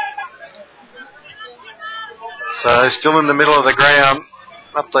 So still in the middle of the ground.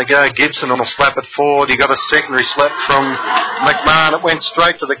 Up they go. Gibson will slap it forward. He got a secondary slap from McMahon. It went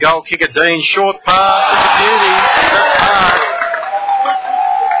straight to the goal kicker Dean. Short pass. It's a beauty.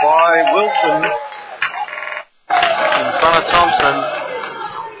 By Wilson in front of Thompson.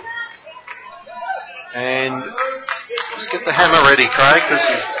 And let's get the hammer ready, Craig. This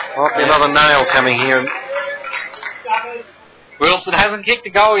might be another nail coming here. Wilson hasn't kicked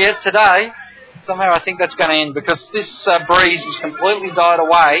a goal yet today. Somehow I think that's going to end because this breeze has completely died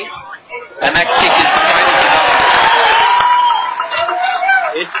away and that kick is completely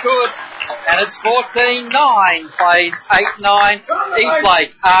gone. It's good and it's 14-9, plays 8-9.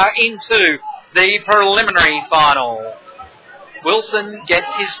 Eastlake are into the preliminary final. Wilson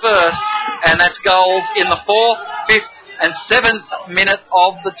gets his first and that's goals in the 4th, 5th and 7th minute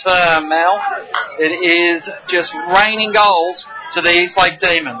of the term, Mal. It is just raining goals to the Eastlake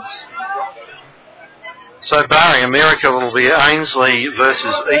Demons. So barring a miracle, it'll be Ainslie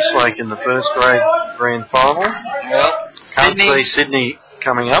versus Eastlake in the first grade grand final. Well, Can't see Sydney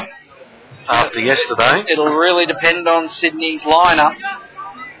coming up. after yesterday. It'll really depend on Sydney's lineup.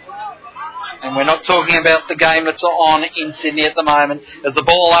 And we're not talking about the game that's on in Sydney at the moment. As the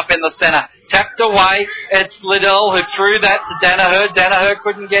ball up in the centre, tapped away. It's Liddell who threw that to Danaher. Danaher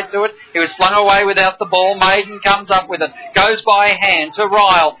couldn't get to it. He was flung away without the ball. Maiden comes up with it. Goes by hand to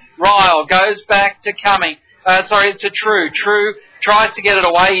Ryle. Ryle goes back to Cumming. To True. True tries to get it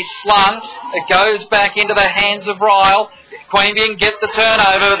away. He's slung. It goes back into the hands of Ryle. Queanbeyan get the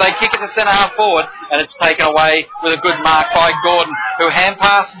turnover. They kick it to centre half forward. And it's taken away with a good mark by Gordon, who hand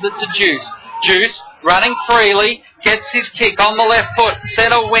passes it to Juice. Juice running freely, gets his kick on the left foot,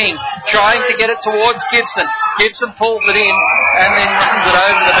 centre wing, trying to get it towards Gibson. Gibson pulls it in and then runs it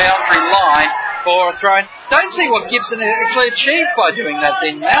over the boundary line for a throw. Don't see what Gibson actually achieved by doing that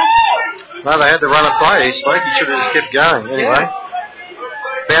then, Mal. No, they had to run a play. He should have just kept going. Anyway,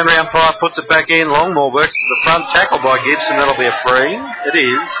 boundary umpire puts it back in. Longmore works to the front, tackled by Gibson. That'll be a free. It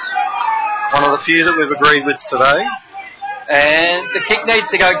is one of the few that we've agreed with today. And the kick needs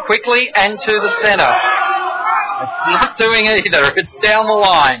to go quickly and to the centre. It's not doing either. It's down the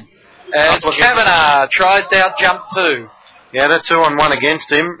line. As Kavanagh tries to out-jump two. Yeah, they're 2-on-1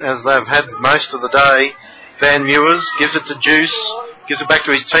 against him, as they've had most of the day. Van Mewers gives it to Juice, gives it back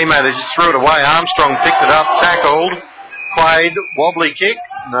to his teammate, who just threw it away. Armstrong picked it up, tackled. Quaid, wobbly kick.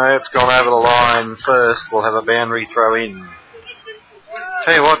 No, it's gone over the line first. We'll have a boundary throw in.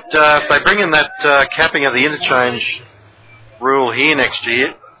 Tell you what, if they bring in that capping of the interchange rule here next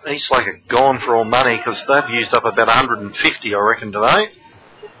year, Eastlake are gone for all money because they've used up about 150, I reckon, today.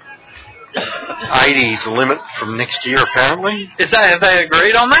 80 is the limit from next year, apparently. Have they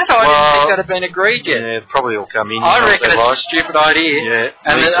agreed on that? I didn't think that had been agreed yet. Yeah, it probably will come in. I reckon it's a stupid idea. Yeah,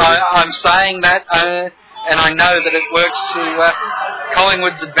 and I'm saying that, and I know that it works to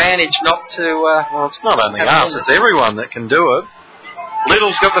Collingwood's advantage, not to... well, it's not only us, it's everyone that can do it.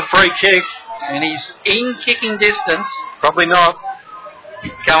 Little's got the free kick. And he's in kicking distance. Probably not.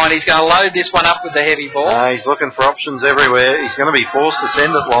 He's going to load this one up with the heavy ball. No, he's looking for options everywhere. He's going to be forced to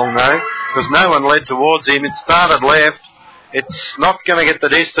send it long, though, because no one led towards him. It started left. It's not going to get the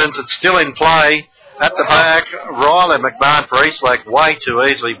distance. It's still in play. At the back, Riley McMahon for Eastlake way too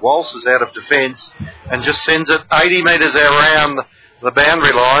easily. Waltzes out of defence and just sends it 80 metres around the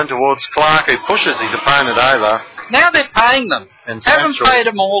boundary line towards Clark, who pushes his opponent over. Now they're paying them. And haven't paid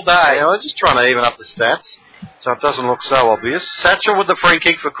them all day. Yeah, they're just trying to even up the stats so it doesn't look so obvious. Satchel with the free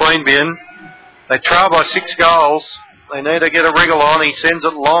kick for Queanbeyan. They trail by 6 goals. They need to get a wriggle on. He sends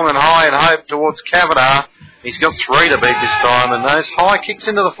it long and high in hope towards Kavanagh. He's got 3 to beat this time, and those high kicks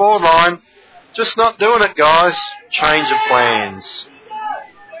into the forward line, just not doing it, guys. Change of plans.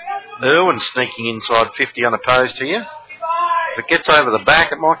 Irwin sneaking inside 50 unopposed here. If it gets over the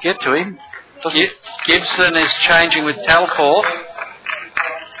back, it might get to him. Gibson is changing with Talcourt.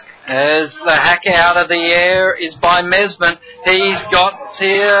 As the hack out of the air is by Mesman. He's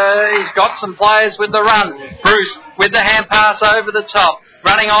got some players with the run. Bruce with the hand pass over the top.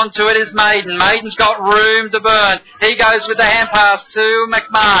 Running onto it is Maiden. Maiden's got room to burn. He goes with the hand pass to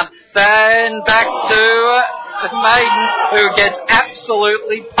McMahon. Then back to Maiden, who gets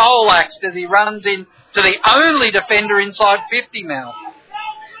absolutely poleaxed as he runs in to the only defender inside 50 now.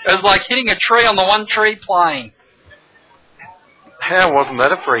 It was like hitting a tree on the one tree plane. How wasn't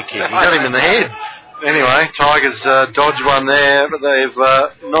that a free kick? He got him in the head. Anyway, Tigers dodged one there, but they've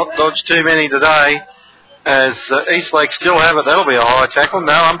not dodged too many today. As Eastlake still have it, that'll be a high tackle.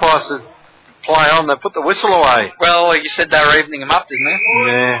 No, umpire said play on. They put the whistle away. Well, you said they were evening them up, didn't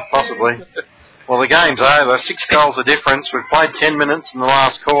they? Yeah, possibly. Well, the game's over. 6 goals a difference. We've played 10 minutes in the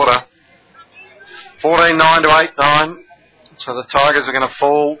last quarter. 14-9 to 8-9. So the Tigers are going to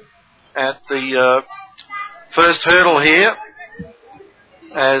fall at the first hurdle here.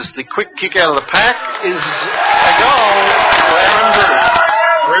 As the quick kick out of the pack is a goal for Aaron Bruce.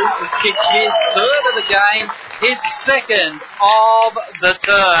 Bruce has kicked his 3rd of the game, his 2nd of the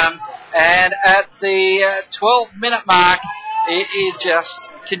term, and at the 12-minute mark, it is just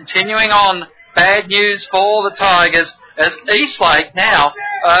continuing on. Bad news for the Tigers, as Eastlake now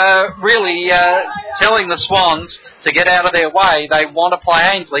really telling the Swans to get out of their way. They want to play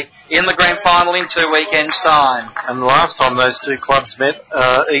Ainslie in the grand final in 2 weekends' time. And the last time those two clubs met,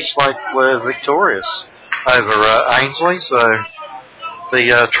 Eastlake were victorious over Ainslie, so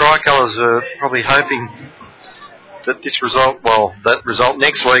the Tricolours are probably hoping that that result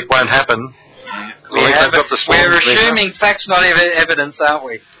next week won't happen. We're assuming facts, not evidence, aren't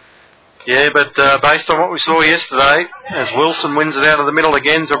we? Yeah, but based on what we saw yesterday, as Wilson wins it out of the middle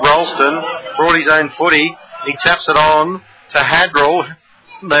again to Ralston, brought his own footy, he taps it on to Hadrell.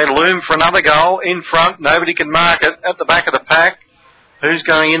 They loom for another goal in front. Nobody can mark it at the back of the pack. Who's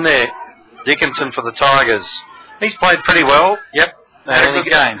going in there? Dickinson for the Tigers. He's played pretty well. Yep. Had a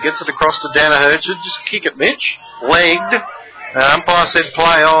good game. Gets it across to Danahercher. Just kick it, Mitch. Legged. Umpire said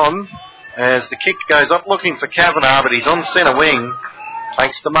play on as the kick goes up looking for Kavanagh, but he's on centre wing.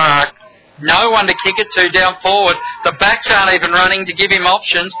 Takes the mark. No one to kick it to down forward. The backs aren't even running to give him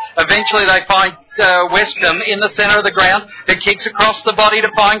options. Eventually they find Westcombe in the centre of the ground, who kicks across the body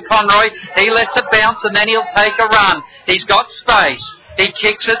to find Conroy. He lets it bounce and then he'll take a run. He's got space. He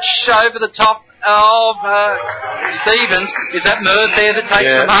kicks it over the top of Stevens. Is that Merv there that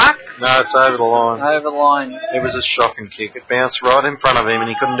takes the mark? No, it's over the line. Over the line. It was a shocking kick. It bounced right in front of him and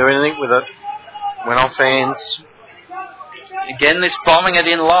he couldn't do anything with it. Went off hands. Again, this bombing it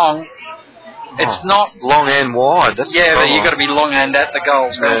in long. It's not long and wide. That's but you've got to be long and at the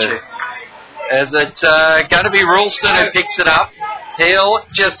goals, don't you? As it's going to be Ralston who picks it up. He'll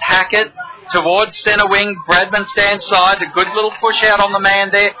just hack it towards centre wing. Bradman stands side. A good little push out on the man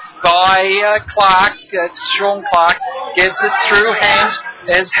there by Clark. It's Sean Clark. Gets it through hands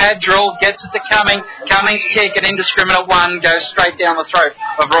as Hadrill gets it to Cumming. Cummings' kick, an indiscriminate one, goes straight down the throat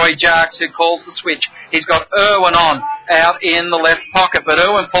of Roy Jarks, who calls the switch. He's got Irwin on out in the left pocket, but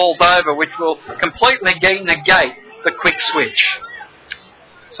Irwin falls over, which will completely negate the quick switch.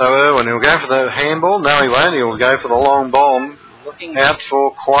 So Irwin, he'll go for the handball. No, he won't. He'll go for the long bomb. Looking out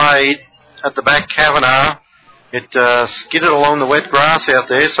for Quaid at the back, Kavanagh. It skidded along the wet grass out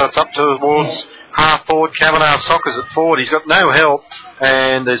there, so it's up towards half forward. Kavanagh Sockers at forward. He's got no help,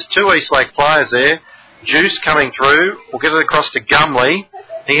 and there's two East Lake players there. Juice coming through. We'll get it across to Gumley.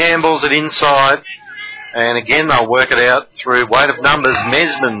 He handballs it inside, and again they'll work it out through weight of numbers.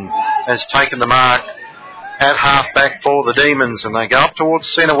 Mesman has taken the mark at half back for the Demons, and they go up towards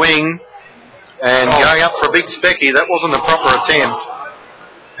centre wing and going up for a big specky. That wasn't a proper attempt,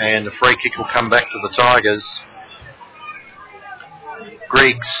 and the free kick will come back to the Tigers.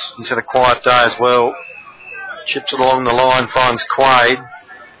 Griggs, he's had a quiet day as well. Chips it along the line, finds Quaid.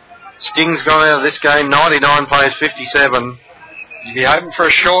 Sting's gone out of this game, 99 plays 57. You'll be hoping for a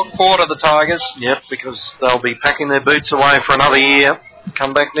short quarter, the Tigers. Yep, because they'll be packing their boots away for another year.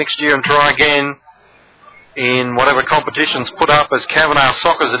 Come back next year and try again in whatever competition's put up, as Kavanagh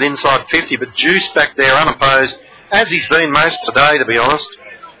Sockers at inside 50, but Juice back there unopposed, as he's been most today, to be honest.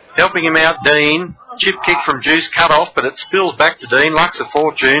 Helping him out, Dean. Chip kick from Juice cut off, but it spills back to Dean. Lucks of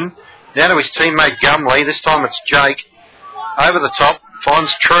fortune. Now to his teammate Gumley. This time it's Jake. Over the top.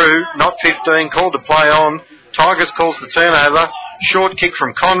 Finds True. Not 15. Called to play on. Tigers calls the turnover. Short kick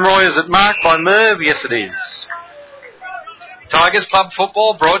from Conroy. Is it marked by Merv? Yes, it is. Tigers Club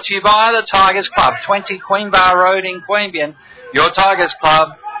football brought to you by the Tigers Club. 20 Queen Bar Road in Queanbeyan. Your Tigers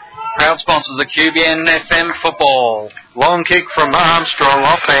Club. Proud sponsors of QBN FM football. Long kick from Armstrong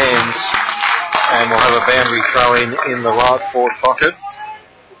off hands. And we'll have a boundary throw in the right forward pocket.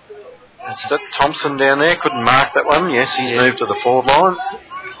 That's that Thompson down there. Couldn't mark that one. Yes, he's moved to the forward line.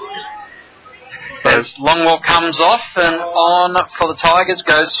 As Longwell comes off and on for the Tigers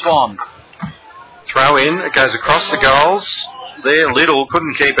goes Swan. Throw in. It goes across the goals. There, Little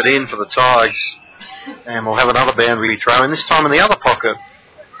couldn't keep it in for the Tigers. And we'll have another boundary throw in, this time in the other pocket.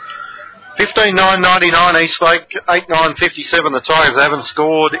 15-9-99 Eastlake, 8-9-57. The Tigers haven't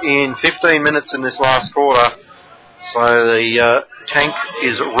scored in 15 minutes in this last quarter. So the tank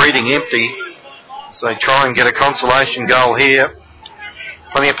is reading empty. So they try and get a consolation goal here.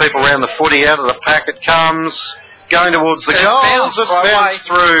 Plenty of people around the footy. Out of the pack it comes. Going towards the goals. Just bounced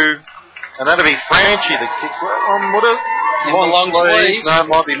through. And that'll be Franchi that kicked on, would it? In the long sleeves. No, it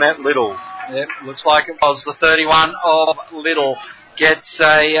might be Matt Little. Yep, looks like it was the 31 of Little. Gets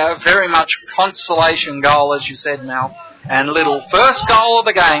a very much consolation goal, as you said, Mel. And Little, first goal of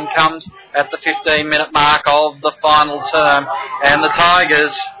the game comes at the 15-minute mark of the final term. And the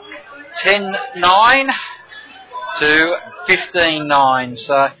Tigers 10-9 to 15-9.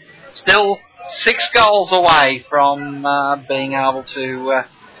 So still 6 goals away from being able to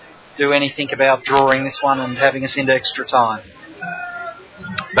do anything about drawing this one and having us into extra time.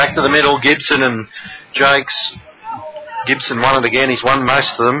 Back to the middle, Gibson and Jakes. Gibson won it again. He's won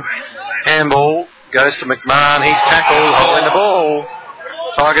most of them. Handball goes to McMahon. He's tackled, holding the ball.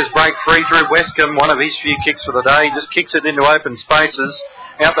 Tigers break free through Westcombe. One of his few kicks for the day. He just kicks it into open spaces.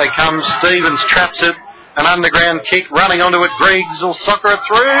 Out they come. Stevens traps it. An underground kick. Running onto it. Griggs will soccer it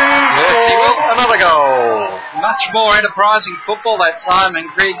through. Yes, he will. Another goal. Much more enterprising football that time. And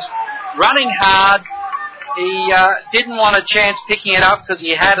Griggs running hard. He didn't want a chance picking it up because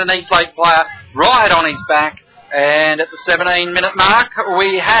he had an Eastlake player right on his back. And at the 17-minute mark,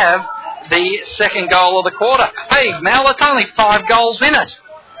 we have the second goal of the quarter. Hey, Mal, that's only 5 goals in it.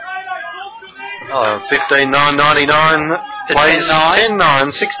 15-9-99. To 10-9.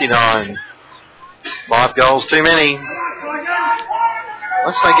 10-9, 69. 5 goals too many.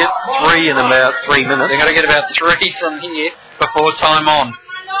 Unless they get 3 in about 3 minutes. They're going to get about 3 from here before time on.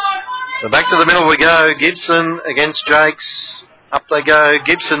 So back to the middle we go. Gibson against Jakes. Up they go.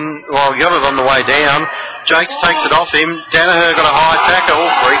 Gibson, well, got it on the way down. Jakes takes it off him. Danaher got a high tackle.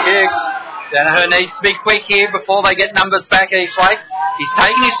 Free kick. Danaher needs to be quick here before they get numbers back Eastlake. He's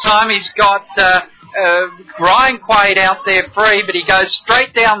taking his time. He's got Ryan Quaid out there free, but he goes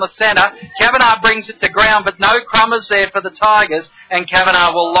straight down the centre. Kavanagh brings it to ground, but no crummers there for the Tigers, and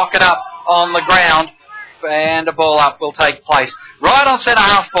Kavanagh will lock it up on the ground, and a ball up will take place. Right on centre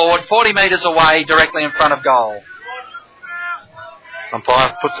half forward, 40 metres away, directly in front of goal.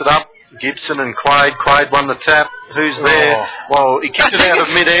 Umpire puts it up. Gibson and Quaid. Quaid won the tap. Who's there? Well, he kicked it out of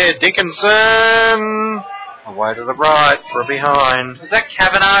mid-air. Dickinson. Away to the right for a behind. Was that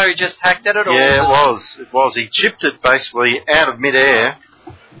Kavanagh who just hacked at it? Or yeah, it was. He chipped it basically out of mid-air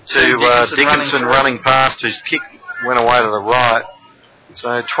to Dickinson running past, whose kick went away to the right.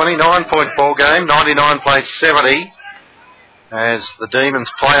 So 29-point ball game. 99 plays 70 as the Demons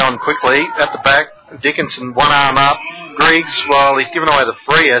play on quickly. At the back, Dickinson one arm up. Griggs, well, he's given away the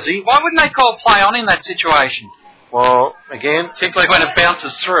free, has he? Why wouldn't they call play on in that situation? Well, again, particularly when it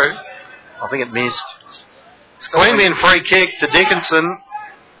bounces through. I think it missed. It's Queanbeyan free kick to Dickinson.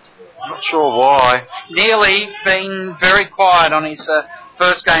 Not sure why. Nearly been very quiet on his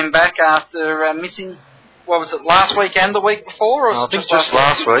first game back after missing, what was it, last week and the week before? Or I think just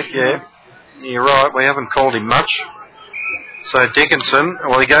last week, yeah. You're right, we haven't called him much. So Dickinson,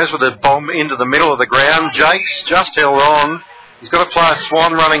 well, he goes with a bomb into the middle of the ground. Jakes just held on. He's got to play a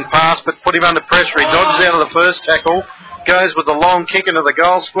swan running past, but put him under pressure. He dodges out of the first tackle. Goes with the long kick into the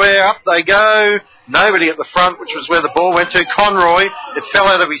goal square. Up they go. Nobody at the front, which was where the ball went to. Conroy, it fell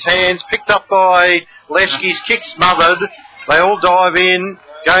out of his hands. Picked up by Leshke's kick smothered. They all dive in.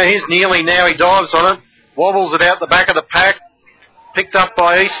 Here's Neely now. He dives on it. Wobbles it out the back of the pack. Picked up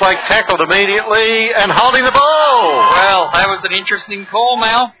by Eastlake, tackled immediately, and holding the ball. Well, that was an interesting call,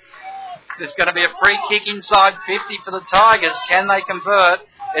 Mal. There's going to be a free kick inside 50 for the Tigers. Can they convert?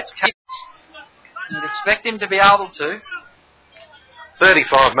 It's Cates. You'd expect him to be able to.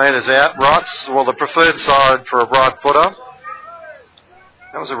 35 metres out, rights, well, the preferred side for a right footer.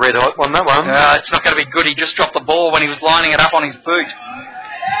 That was a red hot one, that one. It's not going to be good. He just dropped the ball when he was lining it up on his boot.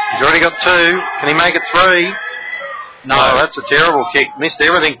 He's already got 2. Can he make it 3? No. Oh, that's a terrible kick. Missed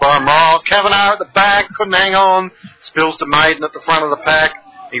everything by a mile. Kavanagh at the back, couldn't hang on. Spills to Maiden at the front of the pack.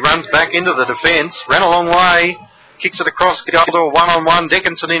 He runs back into the defence, ran a long way, kicks it across goal to a one-on-one.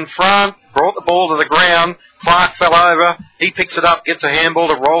 Dickinson in front, brought the ball to the ground. Clark fell over. He picks it up, gets a handball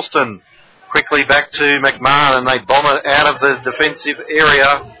to Ralston. Quickly back to McMahon, and they bomb it out of the defensive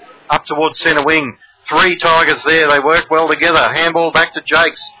area up towards centre wing. 3 Tigers there. They work well together. Handball back to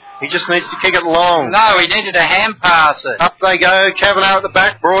Jakes. He just needs to kick it long. No, he needed a hand pass it. Up they go. Kavanagh at the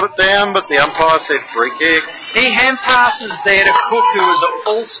back brought it down, but the umpire said free kick. He hand passes there to Cook, who was at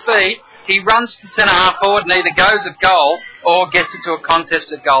full speed. He runs to centre half forward and either goes at goal or gets it to a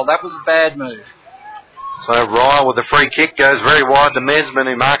contested goal. That was a bad move. So Ryle with the free kick goes very wide to Mesman,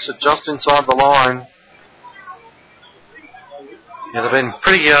 who marks it just inside the line. Yeah, they've been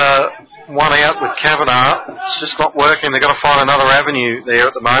pretty one out with Kavanagh. It's just not working. They've got to find another avenue there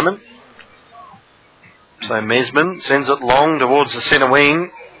at the moment. So Mesman sends it long towards the centre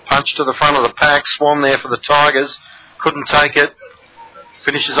wing. Punch to the front of the pack. Swan there for the Tigers. Couldn't take it.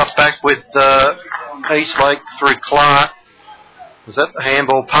 Finishes up back with Eastlake through Clark. Is that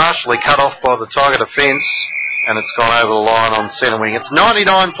handball partially cut off by the Tiger defence? And it's gone over the line on centre wing. It's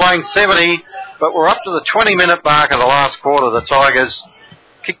 99 playing 70, but we're up to the 20-minute mark of the last quarter. The Tigers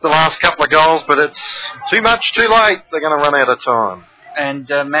kicked the last couple of goals, but it's too much, too late. They're going to run out of time. And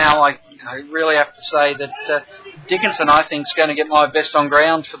Mal, I really have to say that Dickinson, I think, is going to get my best on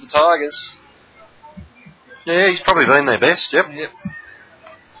ground for the Tigers. Yeah, he's probably been their best, yep.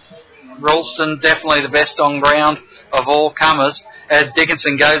 Ralston, definitely the best on ground of all comers, as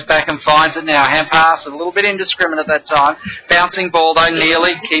Dickinson goes back and finds it now. Hand pass, a little bit indiscriminate that time. Bouncing ball, though,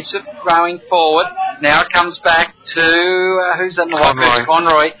 nearly keeps it going forward. Now it comes back to, who's that in the locker?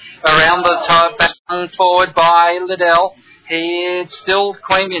 Conroy. Around the top, back forward by Liddell. It's still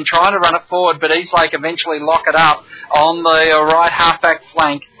Queanbeyan trying to run it forward, but Eastlake eventually lock it up on the right half-back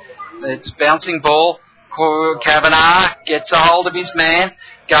flank. It's bouncing ball. Kavanagh gets a hold of his man,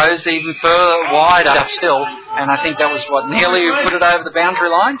 goes even further wider still, and I think that was nearly who put it over the boundary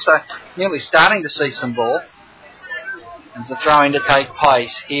line, so nearly starting to see some ball. There's a throw-in to take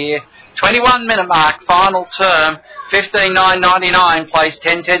place here. 21-minute mark, final term, 15-9-99, plays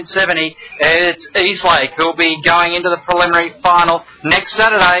 10-10-70. It's Eastlake who'll be going into the preliminary final next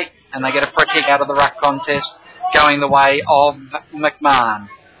Saturday and they get a free kick out of the ruck contest going the way of McMahon.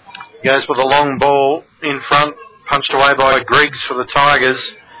 Goes with a long ball in front, punched away by Griggs for the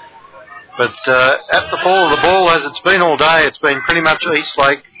Tigers. But at the fall of the ball, as it's been all day, it's been pretty much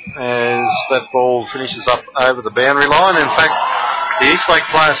Eastlake as that ball finishes up over the boundary line. In fact, the Eastlake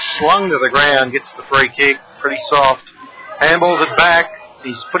player slung to the ground, gets the free kick, pretty soft. Handballs it back.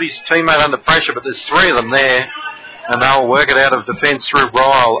 He's put his teammate under pressure, but there's three of them there, and they'll work it out of defence through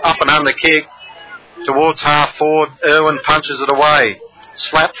Ryle. Up and under kick towards half forward. Irwin punches it away.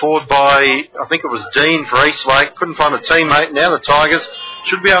 Slapped forward by, I think it was Dean for Eastlake. Couldn't find a teammate. Now the Tigers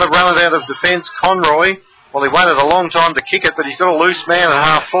should be able to run it out of defence. Conroy, well, he waited a long time to kick it, but he's got a loose man and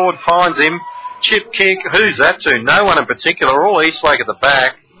half forward finds him. Chip kick. Who's that to? No one in particular. All Eastlake at the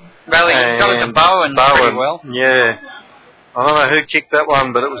back. Well, he got it to Bowen pretty well. Yeah. I don't know who kicked that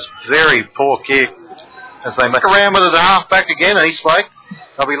one, but it was very poor kick. As they make around with it, half back again, Eastlake.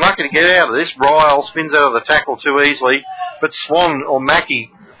 They'll be lucky to get out of this. Ryle spins out of the tackle too easily. But Swan, or Mackie,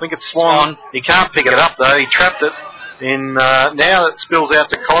 I think it's Swan. He can't pick it up though. He trapped it. Now it spills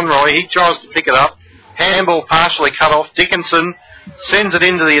out to Conroy. He tries to pick it up. Handball partially cut off. Dickinson sends it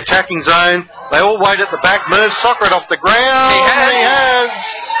into the attacking zone. They all wait at the back. Merv soccer it off the ground. He has.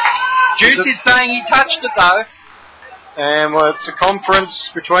 Juice is saying he touched it though. And well, it's a conference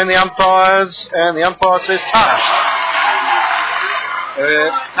between the umpires, and the umpire says touch.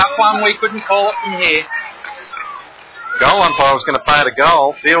 Tough one, we couldn't call it from here. Goal umpire was going to pay it a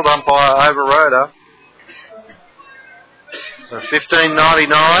goal. Field umpire overrode her. So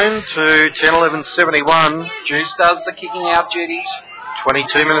 15.99 to 10.11.71. Juice does the kicking out duties.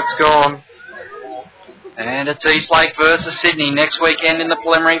 22 minutes gone. And it's Eastlake versus Sydney next weekend in the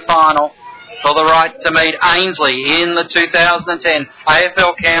preliminary final for the right to meet Ainsley in the 2010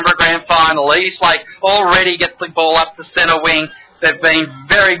 AFL Canberra Grand Final. Eastlake already get the ball up the centre wing. They've been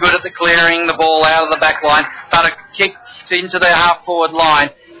very good at the clearing the ball out of the back line, but a kick into their half-forward line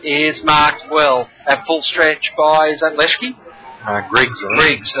is marked well. At full stretch by, is that Leschke? Griggs.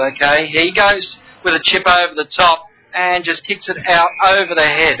 Griggs, okay. He goes with a chip over the top and just kicks it out over the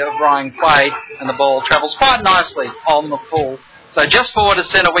head of Ryan Quaid, and the ball travels quite nicely on the full. So just forward to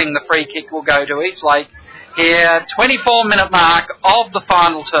centre wing, the free kick will go to Eastlake. Here, 24-minute mark of the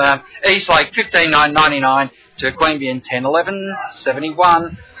final term. Eastlake 15.99 to Queanbeyan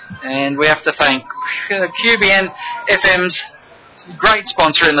 10.11.71. And we have to thank QBN FM's great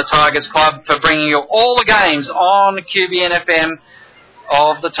sponsor in the Tigers Club for bringing you all the games on QBN FM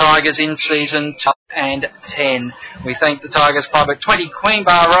of the Tigers in season 2 and 10. We thank the Tigers Club at 20 Queen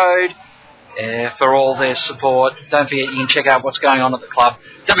Bar Road for all their support. Don't forget you can check out what's going on at the club,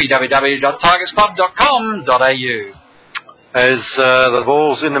 www.tigersclub.com.au. As the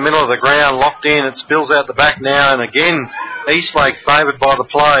ball's in the middle of the ground, locked in, it spills out the back now, and again, Eastlake favoured by the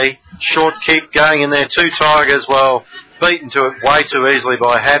play. Short kick going in there, two Tigers, well, beaten to it way too easily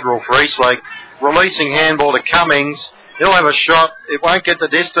by Hadrell for Eastlake. Releasing handball to Cummings. He'll have a shot. It won't get the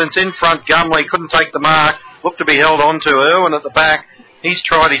distance. In front, Gumley couldn't take the mark. Looked to be held on to. Irwin at the back. He's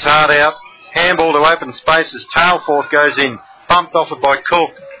tried his heart out. Handball to open space as Tailforth goes in. Bumped off it by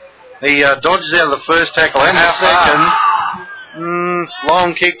Cook. He dodges out of the first tackle and the second.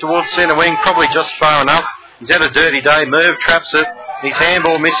 Long kick towards centre wing, probably just far enough. He's had a dirty day. Merv traps it. His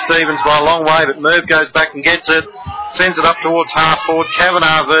handball missed Stevens by a long way, but Merv goes back and gets it. Sends it up towards half forward.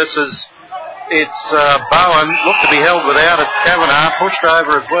 Kavanagh versus it's Bowen. Looked to be held without it. Kavanagh pushed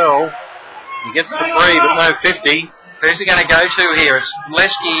over as well. He gets the free, but no 50. Who's he going to go to here? It's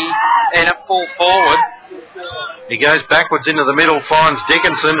Leschke and at full forward. He goes backwards into the middle, finds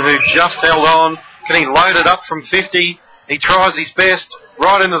Dickinson, who just held on. Can he load it up from 50? He tries his best,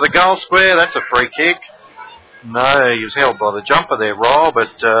 right into the goal square. That's a free kick. No, he was held by the jumper there, Ryle,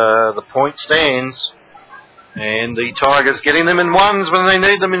 but the point stands. And the Tigers getting them in ones when they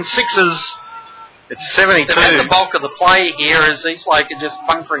need them in sixes. It's 72. They've had the bulk of the play here as Eastlake are just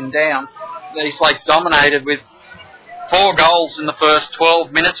bunkering down. Eastlake dominated with 4 goals in the first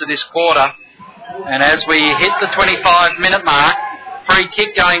 12 minutes of this quarter. And as we hit the 25-minute mark, free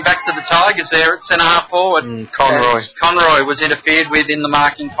kick going back to the Tigers there at centre half forward. Conroy. Conroy was interfered with in the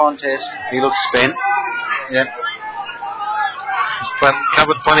marking contest. He looks spent. Yep. He's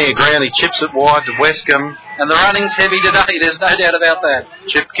covered plenty of ground. He chips it wide to Westcombe. And the running's heavy today, there's no doubt about that.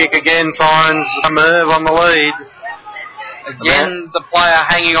 Chip kick again finds Merv on the lead. Again, the player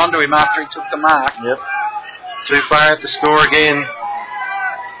hanging on to him after he took the mark. Yep. Too far out to score again.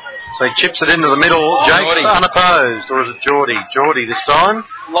 So he chips it into the middle. Jakes unopposed, or is it Geordie? Geordie this time.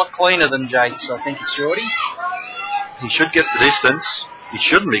 A lot cleaner than Jakes, I think it's Geordie. He should get the distance. He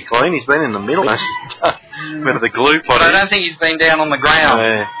shouldn't be clean. He's been in the middle most of the time. Bit of the glue pot. But I don't think he's been down on the ground.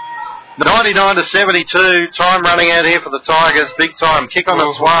 Yeah. 99-72. Time running out here for the Tigers. Big time kick on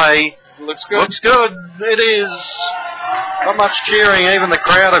its way. Looks good. Looks good. It is. Not much cheering. Even the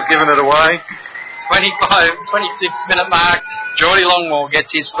crowd have given it away. 26-minute mark. Geordie Longmore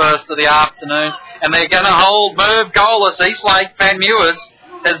gets his first of the afternoon. And they're going to hold Merv goalless. Eastlake Van Mewers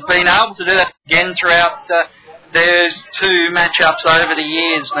has been able to do that again throughout those two matchups over the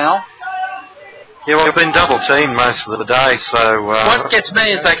years, Mel. Yeah, well, they've been double teamed most of the day, so... what gets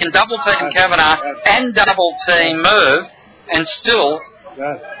me is they can double team Kavanagh and double team Merv, and still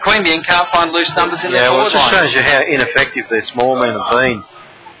Queanbeyan can't find loose numbers in their forward line. Yeah, well, it just shows you how ineffective their small men have been.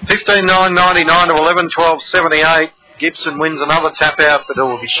 15-9-99 to 11-12-78. Gibson wins another tap out, but it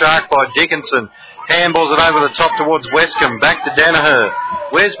will be sharked by Dickinson. Handballs it over the top towards Westcombe. Back to Danaher.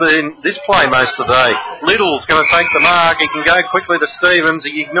 Where's been this play most of the day? Little's going to take the mark. He can go quickly to Stevens.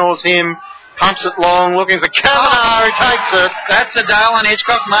 He ignores him. Pumps it long, looking for Kavanagh, who takes it. That's the Dale and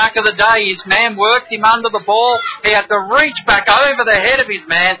Hitchcock mark of the day. His man worked him under the ball. He had to reach back over the head of his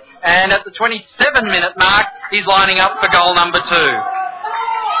man, and at the 27-minute mark, he's lining up for goal number 2.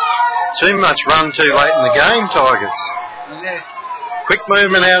 Too much run too late in the game, Tigers. Yeah. Quick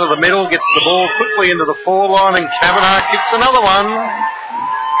movement out of the middle, gets the ball quickly into the forward line, and Kavanagh kicks another one.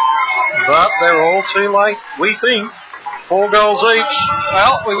 But they're all too late, we think. 4 goals each.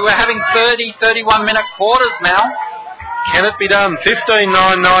 Well, we were having 30, 31-minute quarters now. Can it be done?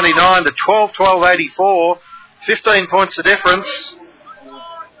 15-9-99 to 12-12-84. 15 points of difference.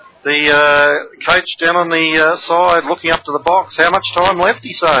 The coach down on the side looking up to the box. How much time left,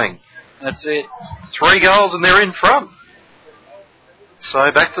 he's saying? That's it. 3 goals and they're in front.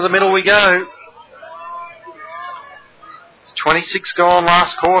 So back to the middle we go. It's 26 gone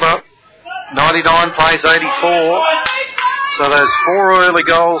last quarter. 99 plays 84. So those 4 early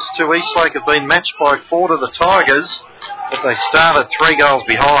goals to Eastlake have been matched by 4 to the Tigers, but they started 3 goals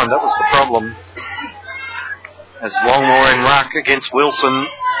behind. That was the problem. As Longmore in ruck against Wilson,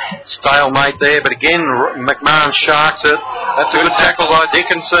 stalemate there, but again McMahon sharks it. That's a good tackle by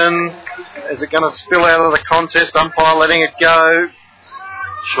Dickinson. Is it going to spill out of the contest? Umpire letting it go.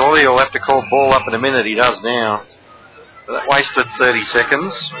 Surely he'll have to call ball up in a minute. He does now. But that wasted 30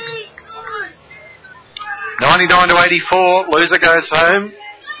 seconds. 99-84, loser goes home.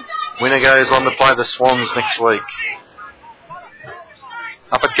 Winner goes on to play the Swans next week.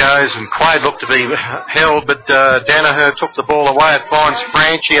 Up it goes, and Quaid looked to be held, but Danaher took the ball away. It finds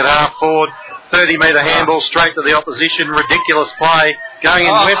Franchi at half forward. 30-metre handball straight to the opposition. Ridiculous play. Going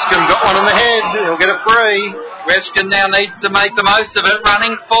in, Westcombe got one in the head. He'll get it free. Westcombe now needs to make the most of it.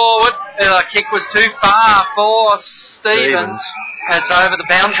 Running forward. The kick was too far for Stevens. It's over the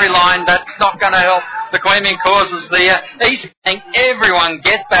boundary line. That's not going to help the Queanbeyan causes there. He's saying, everyone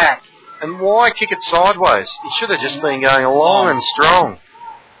get back. And why kick it sideways? He should have just been going long and strong.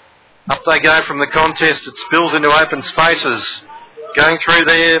 Up they go from the contest. It spills into open spaces. Going through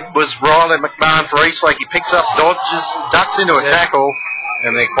there was Riley McMahon for Eastlake. He picks up, dodges, ducks into a tackle,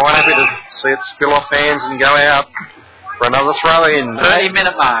 and they're quite happy to see it spill off hands and go out for another throw in.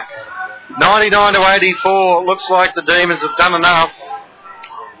 30-minute mark. 99-84. Looks like the Demons have done enough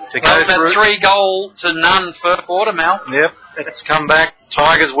to go through. 3-0 for quarter, Mel. Yep, it's come back.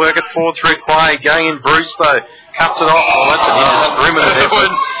 Tigers work it forward through Quaid. Going in, Bruce though cuts it off. Oh, that's an indiscriminate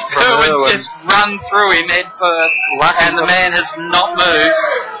effort. Irwin's just run through him head first, and the man has not moved.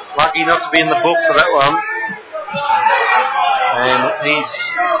 Lucky not to be in the book for that one. And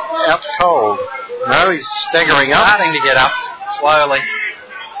he's out cold. No, he's staggering up. Starting to get up slowly.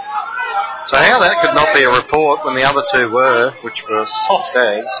 So how that could not be a report when the other 2 were, which were soft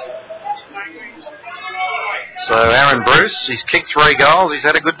as. So Aaron Bruce, he's kicked 3 goals. He's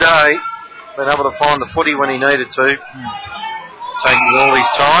had a good day. Been able to find the footy when he needed to. Taking all his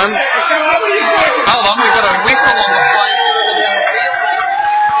time. Hold on, we've got a whistle on the play.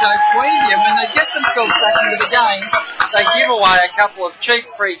 So Queanbeyan, when they get themselves back into the game, they give away a couple of cheap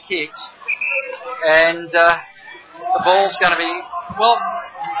free kicks. And the ball's going to be, well...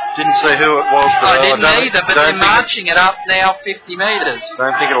 Didn't see who it was. But I didn't either, but they're marching it up now 50 metres.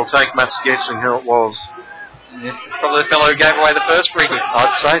 Don't think it'll take much guessing who it was. Yeah, probably the fellow who gave away the first free kick.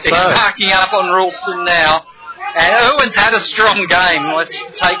 I'd say so. He's marking up on Ralston now. And Irwin's had a strong game. Let's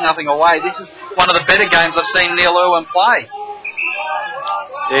take nothing away. This is one of the better games I've seen Neil Irwin play.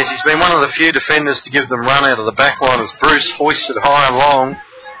 Yes, he's been one of the few defenders to give them run out of the back line as Bruce hoisted high and long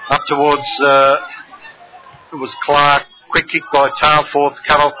up towards, it was Clark. Quick kick by Tailforth,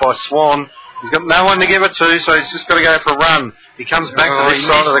 cut off by Swan. He's got no one to give it to, so he's just got to go for a run. He comes back to this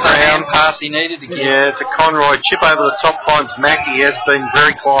side of the ground. Pass he needed to get. Yeah, to Conroy. Chip over the top finds Mackey. He has been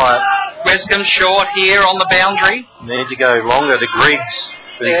very quiet. Westcombe short here on the boundary. Need to go longer to Griggs.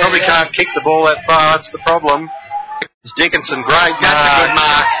 He probably can't kick the ball that far. That's the problem. It's Dickinson, great. That's a good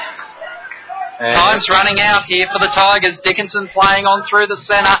mark. And Time's running out here for the Tigers. Dickinson playing on through the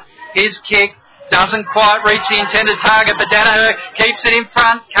centre. His kick doesn't quite reach the intended target, but Danaher keeps it in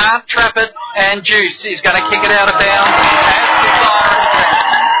front, can't trap it, and Juice is going to kick it out of bounds as the siren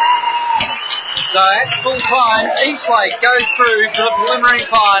sounds. So at full time, Eastlake go through to the preliminary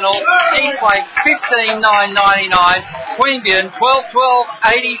final. Eastlake 15-9-99, Queanbeyan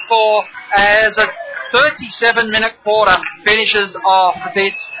 12-12-84 as a 37-minute quarter finishes off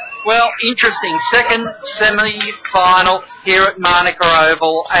this, well, interesting second semi-final here at Manuka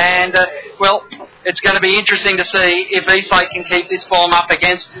Oval. And, well, it's going to be interesting to see if Eastlake can keep this form up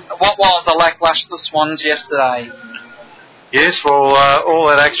against what was the lacklustre Swans yesterday. yes, well, all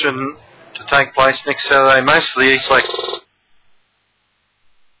that action to take place next Saturday. Most of the Eastlake